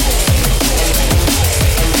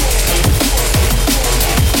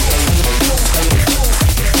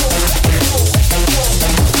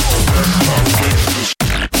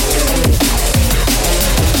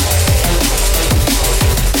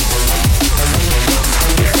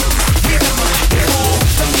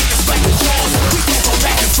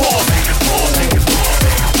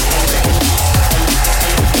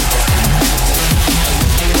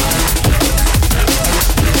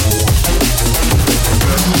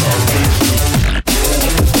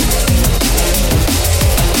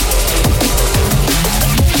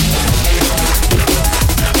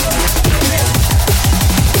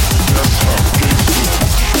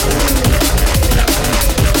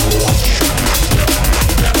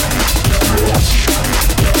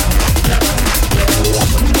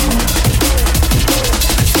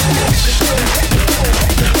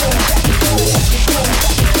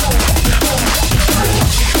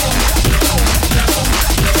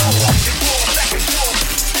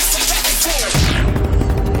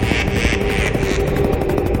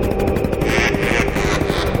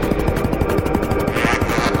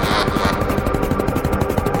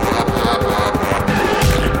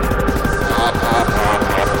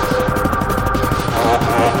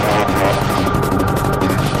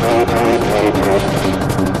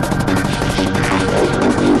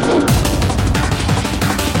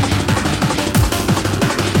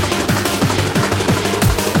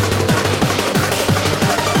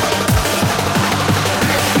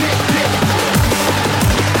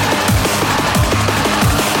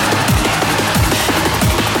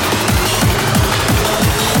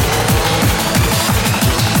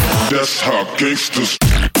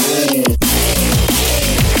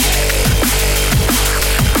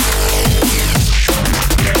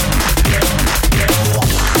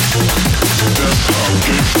 That's how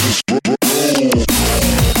gangsters.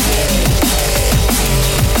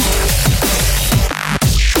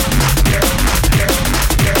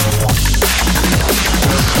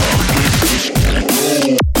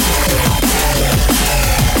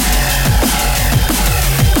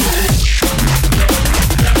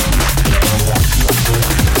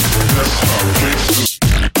 That's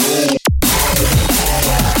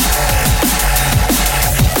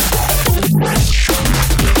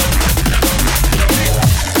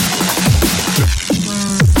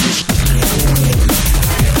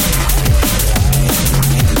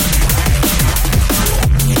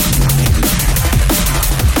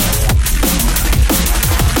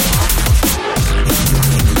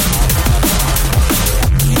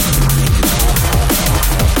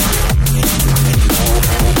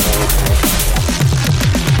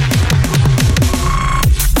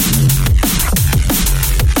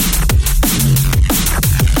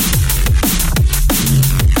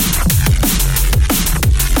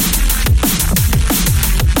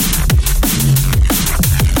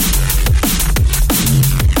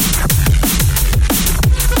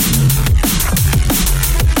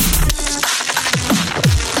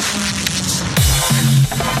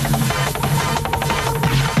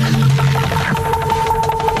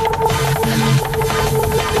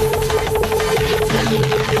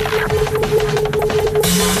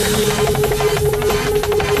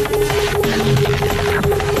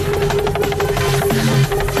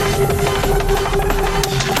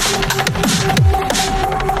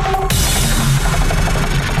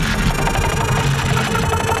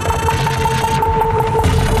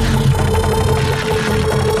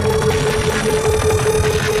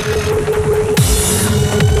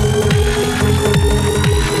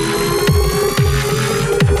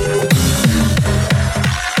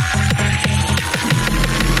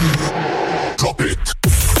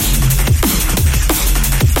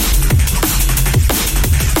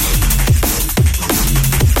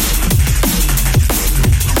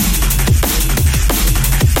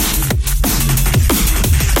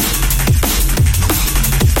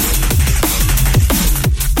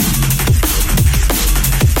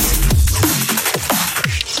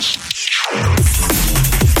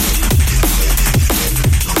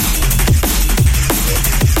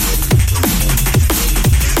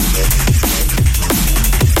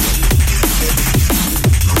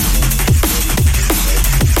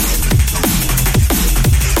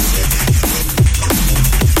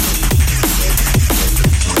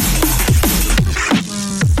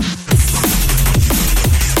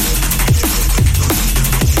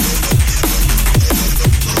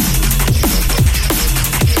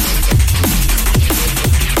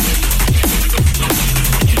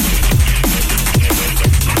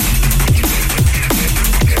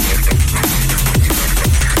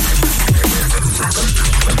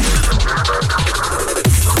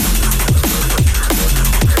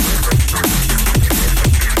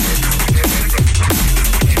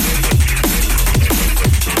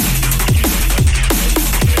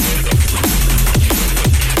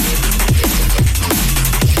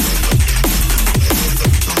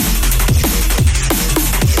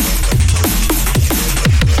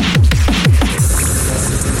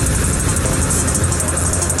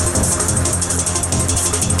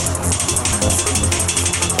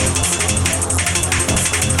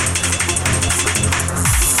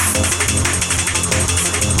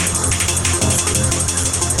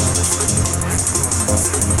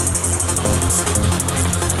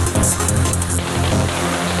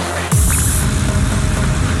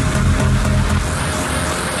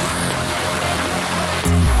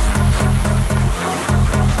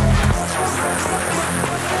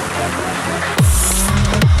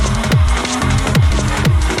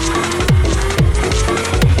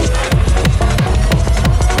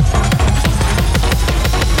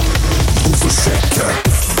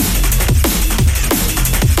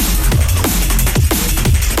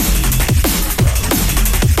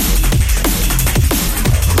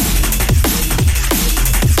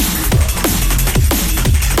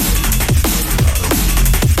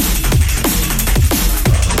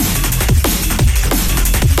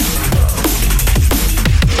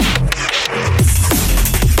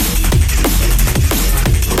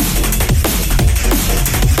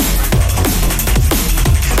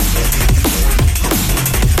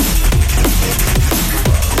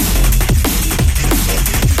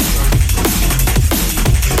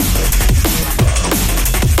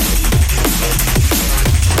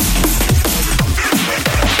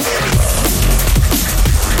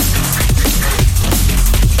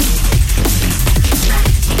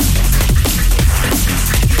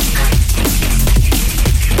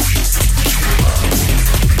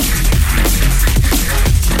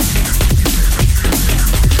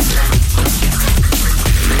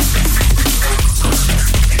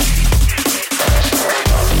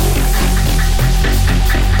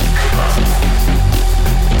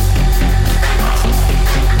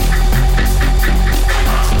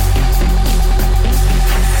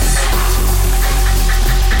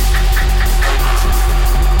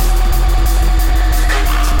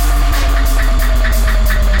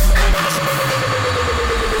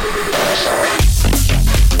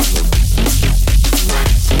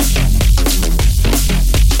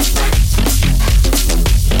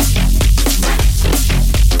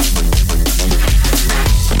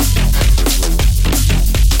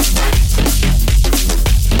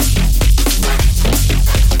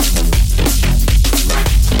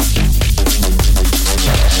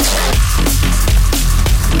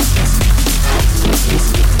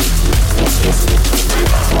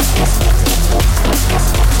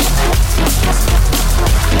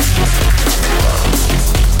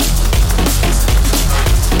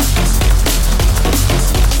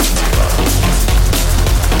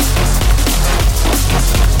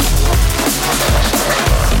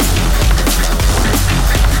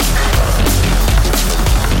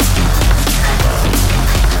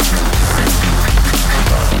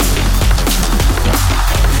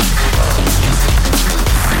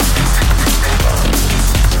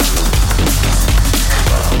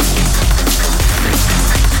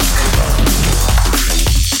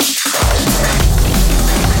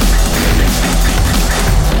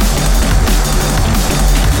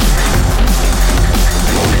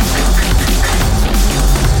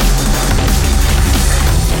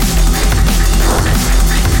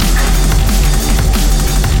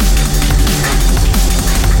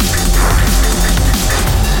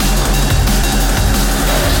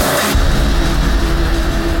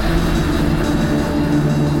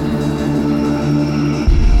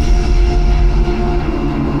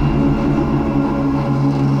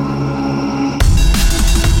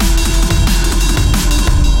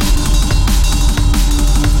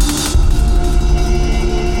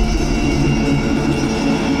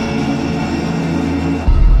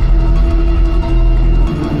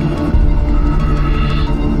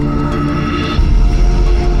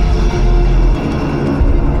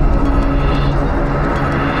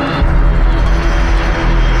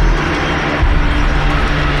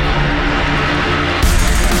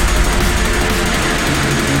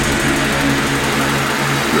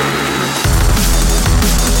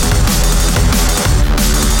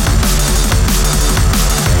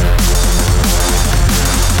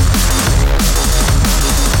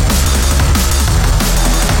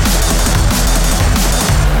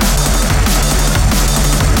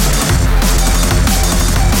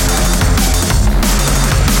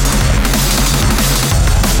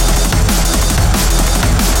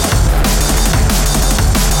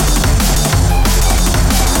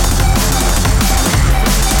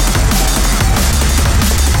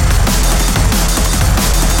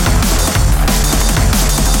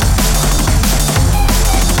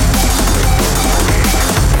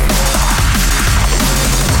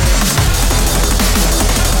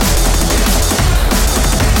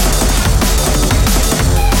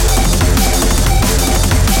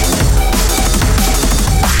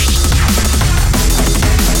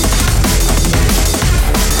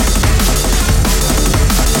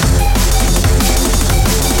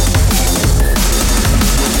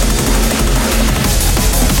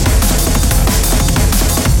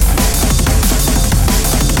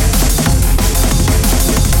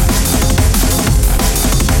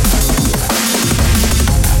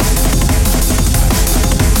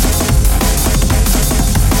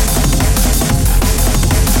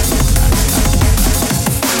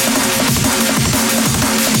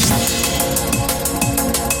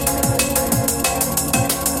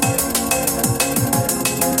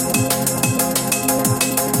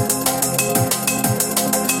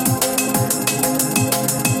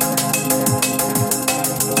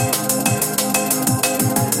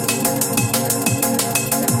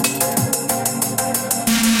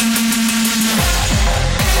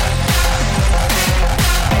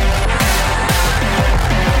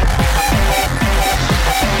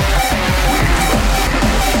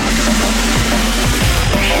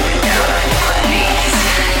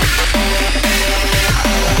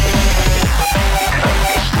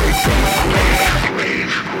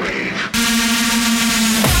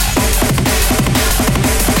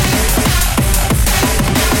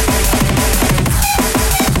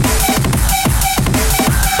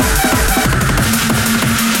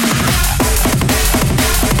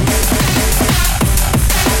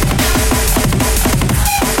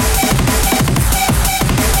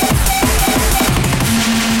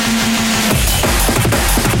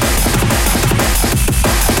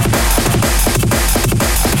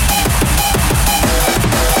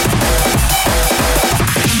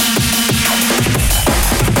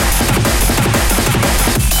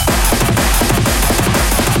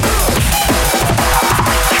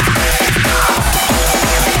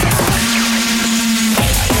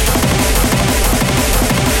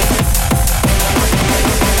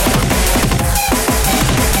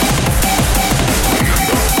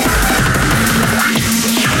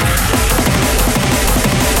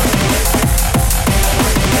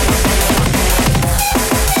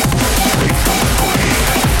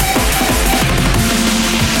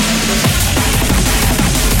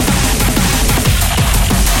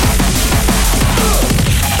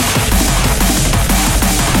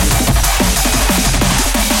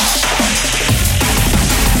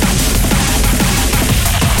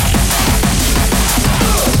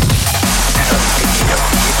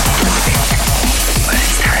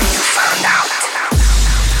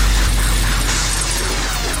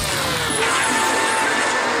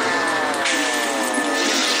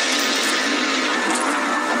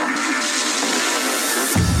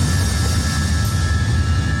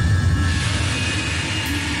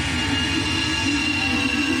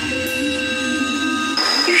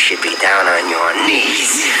should be down on your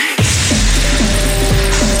knees.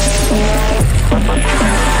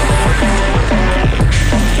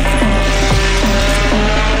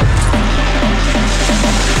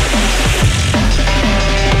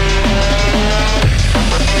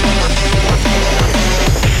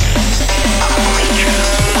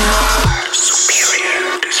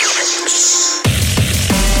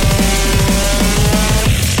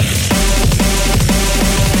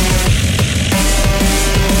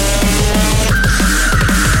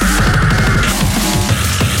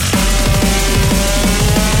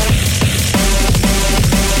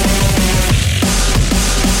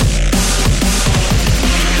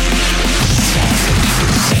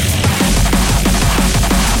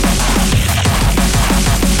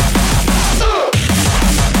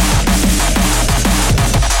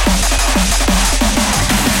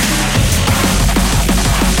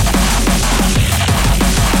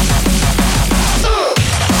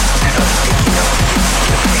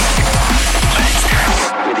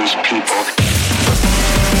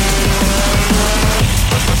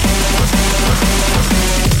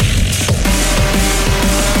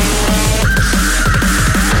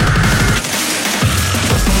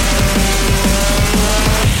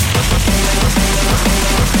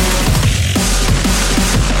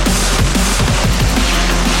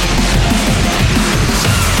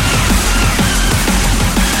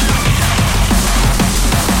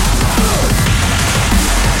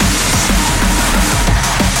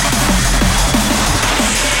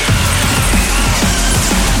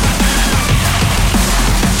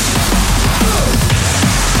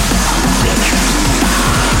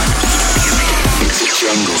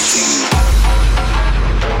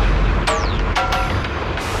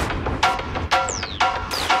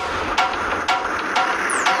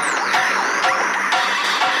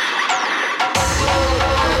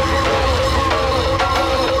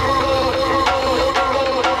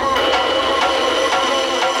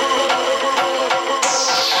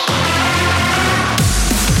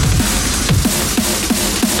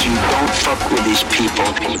 With these people.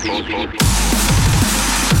 They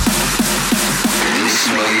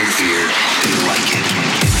smell your fear. They like it.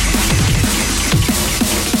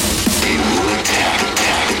 They will attack.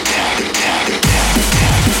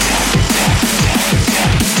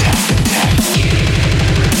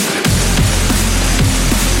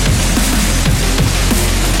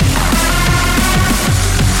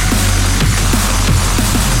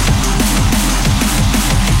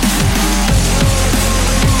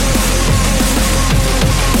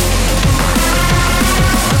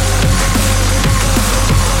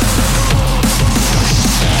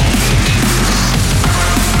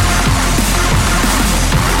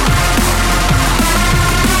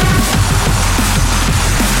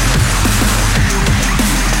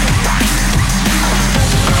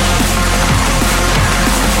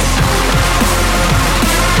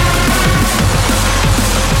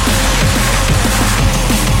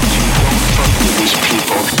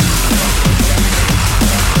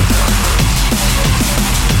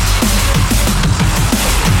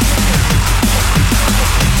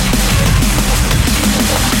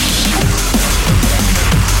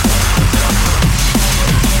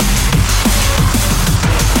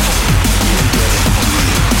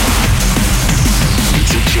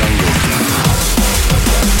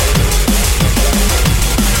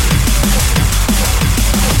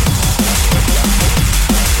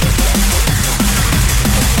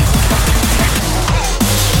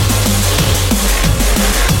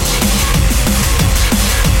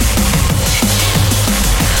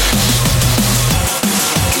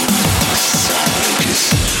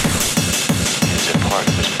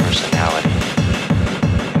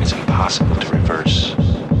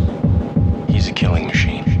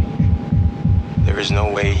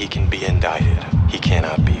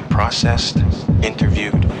 Processed,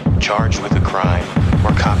 interviewed, charged with a crime,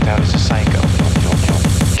 or copped out as a psycho.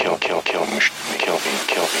 Kill me. As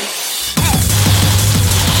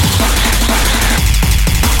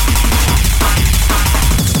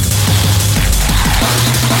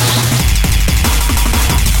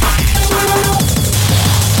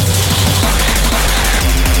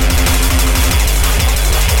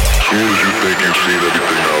soon as you think you've seen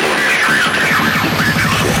everything out on these streets will lead you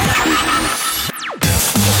something twisted.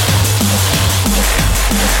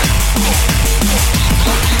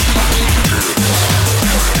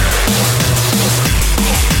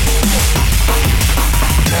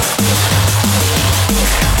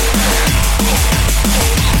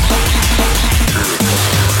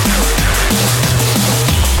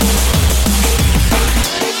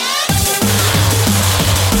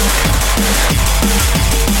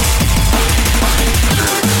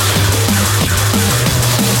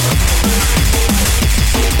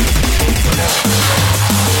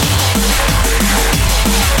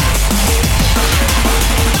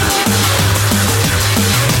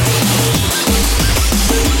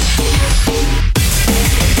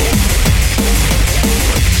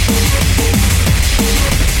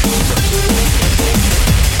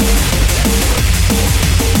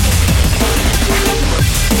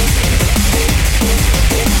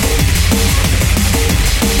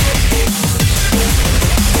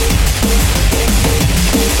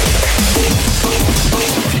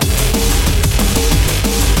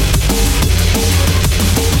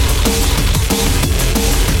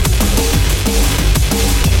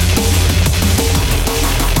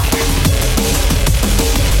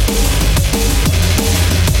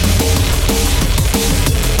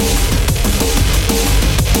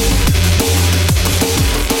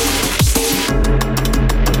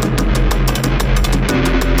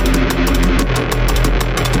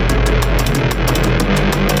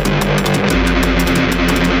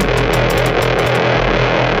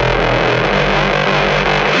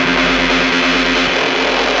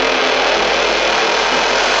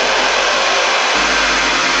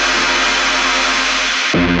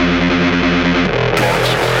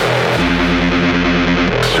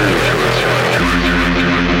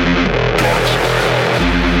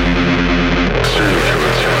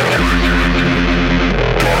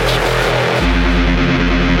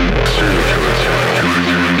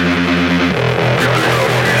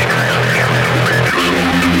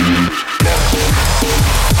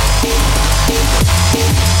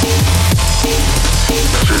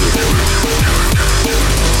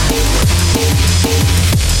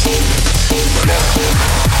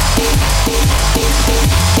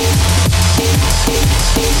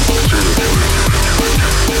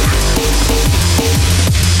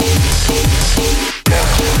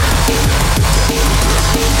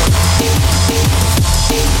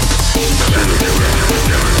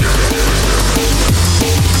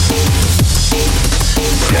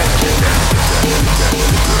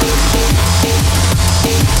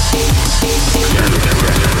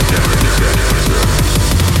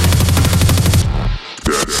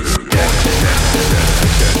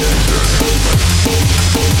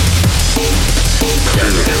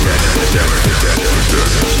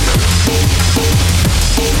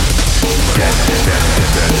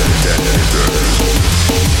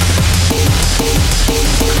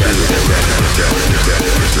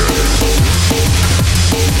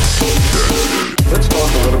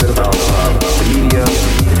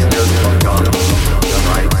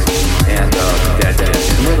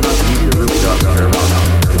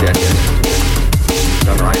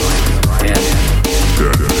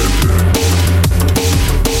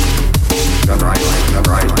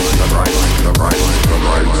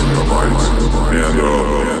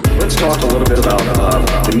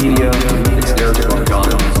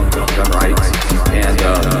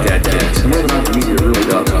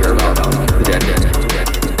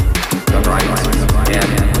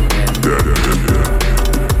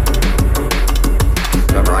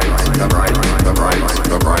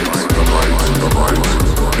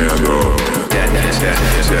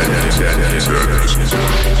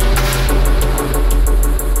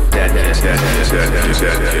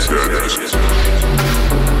 Deadkids.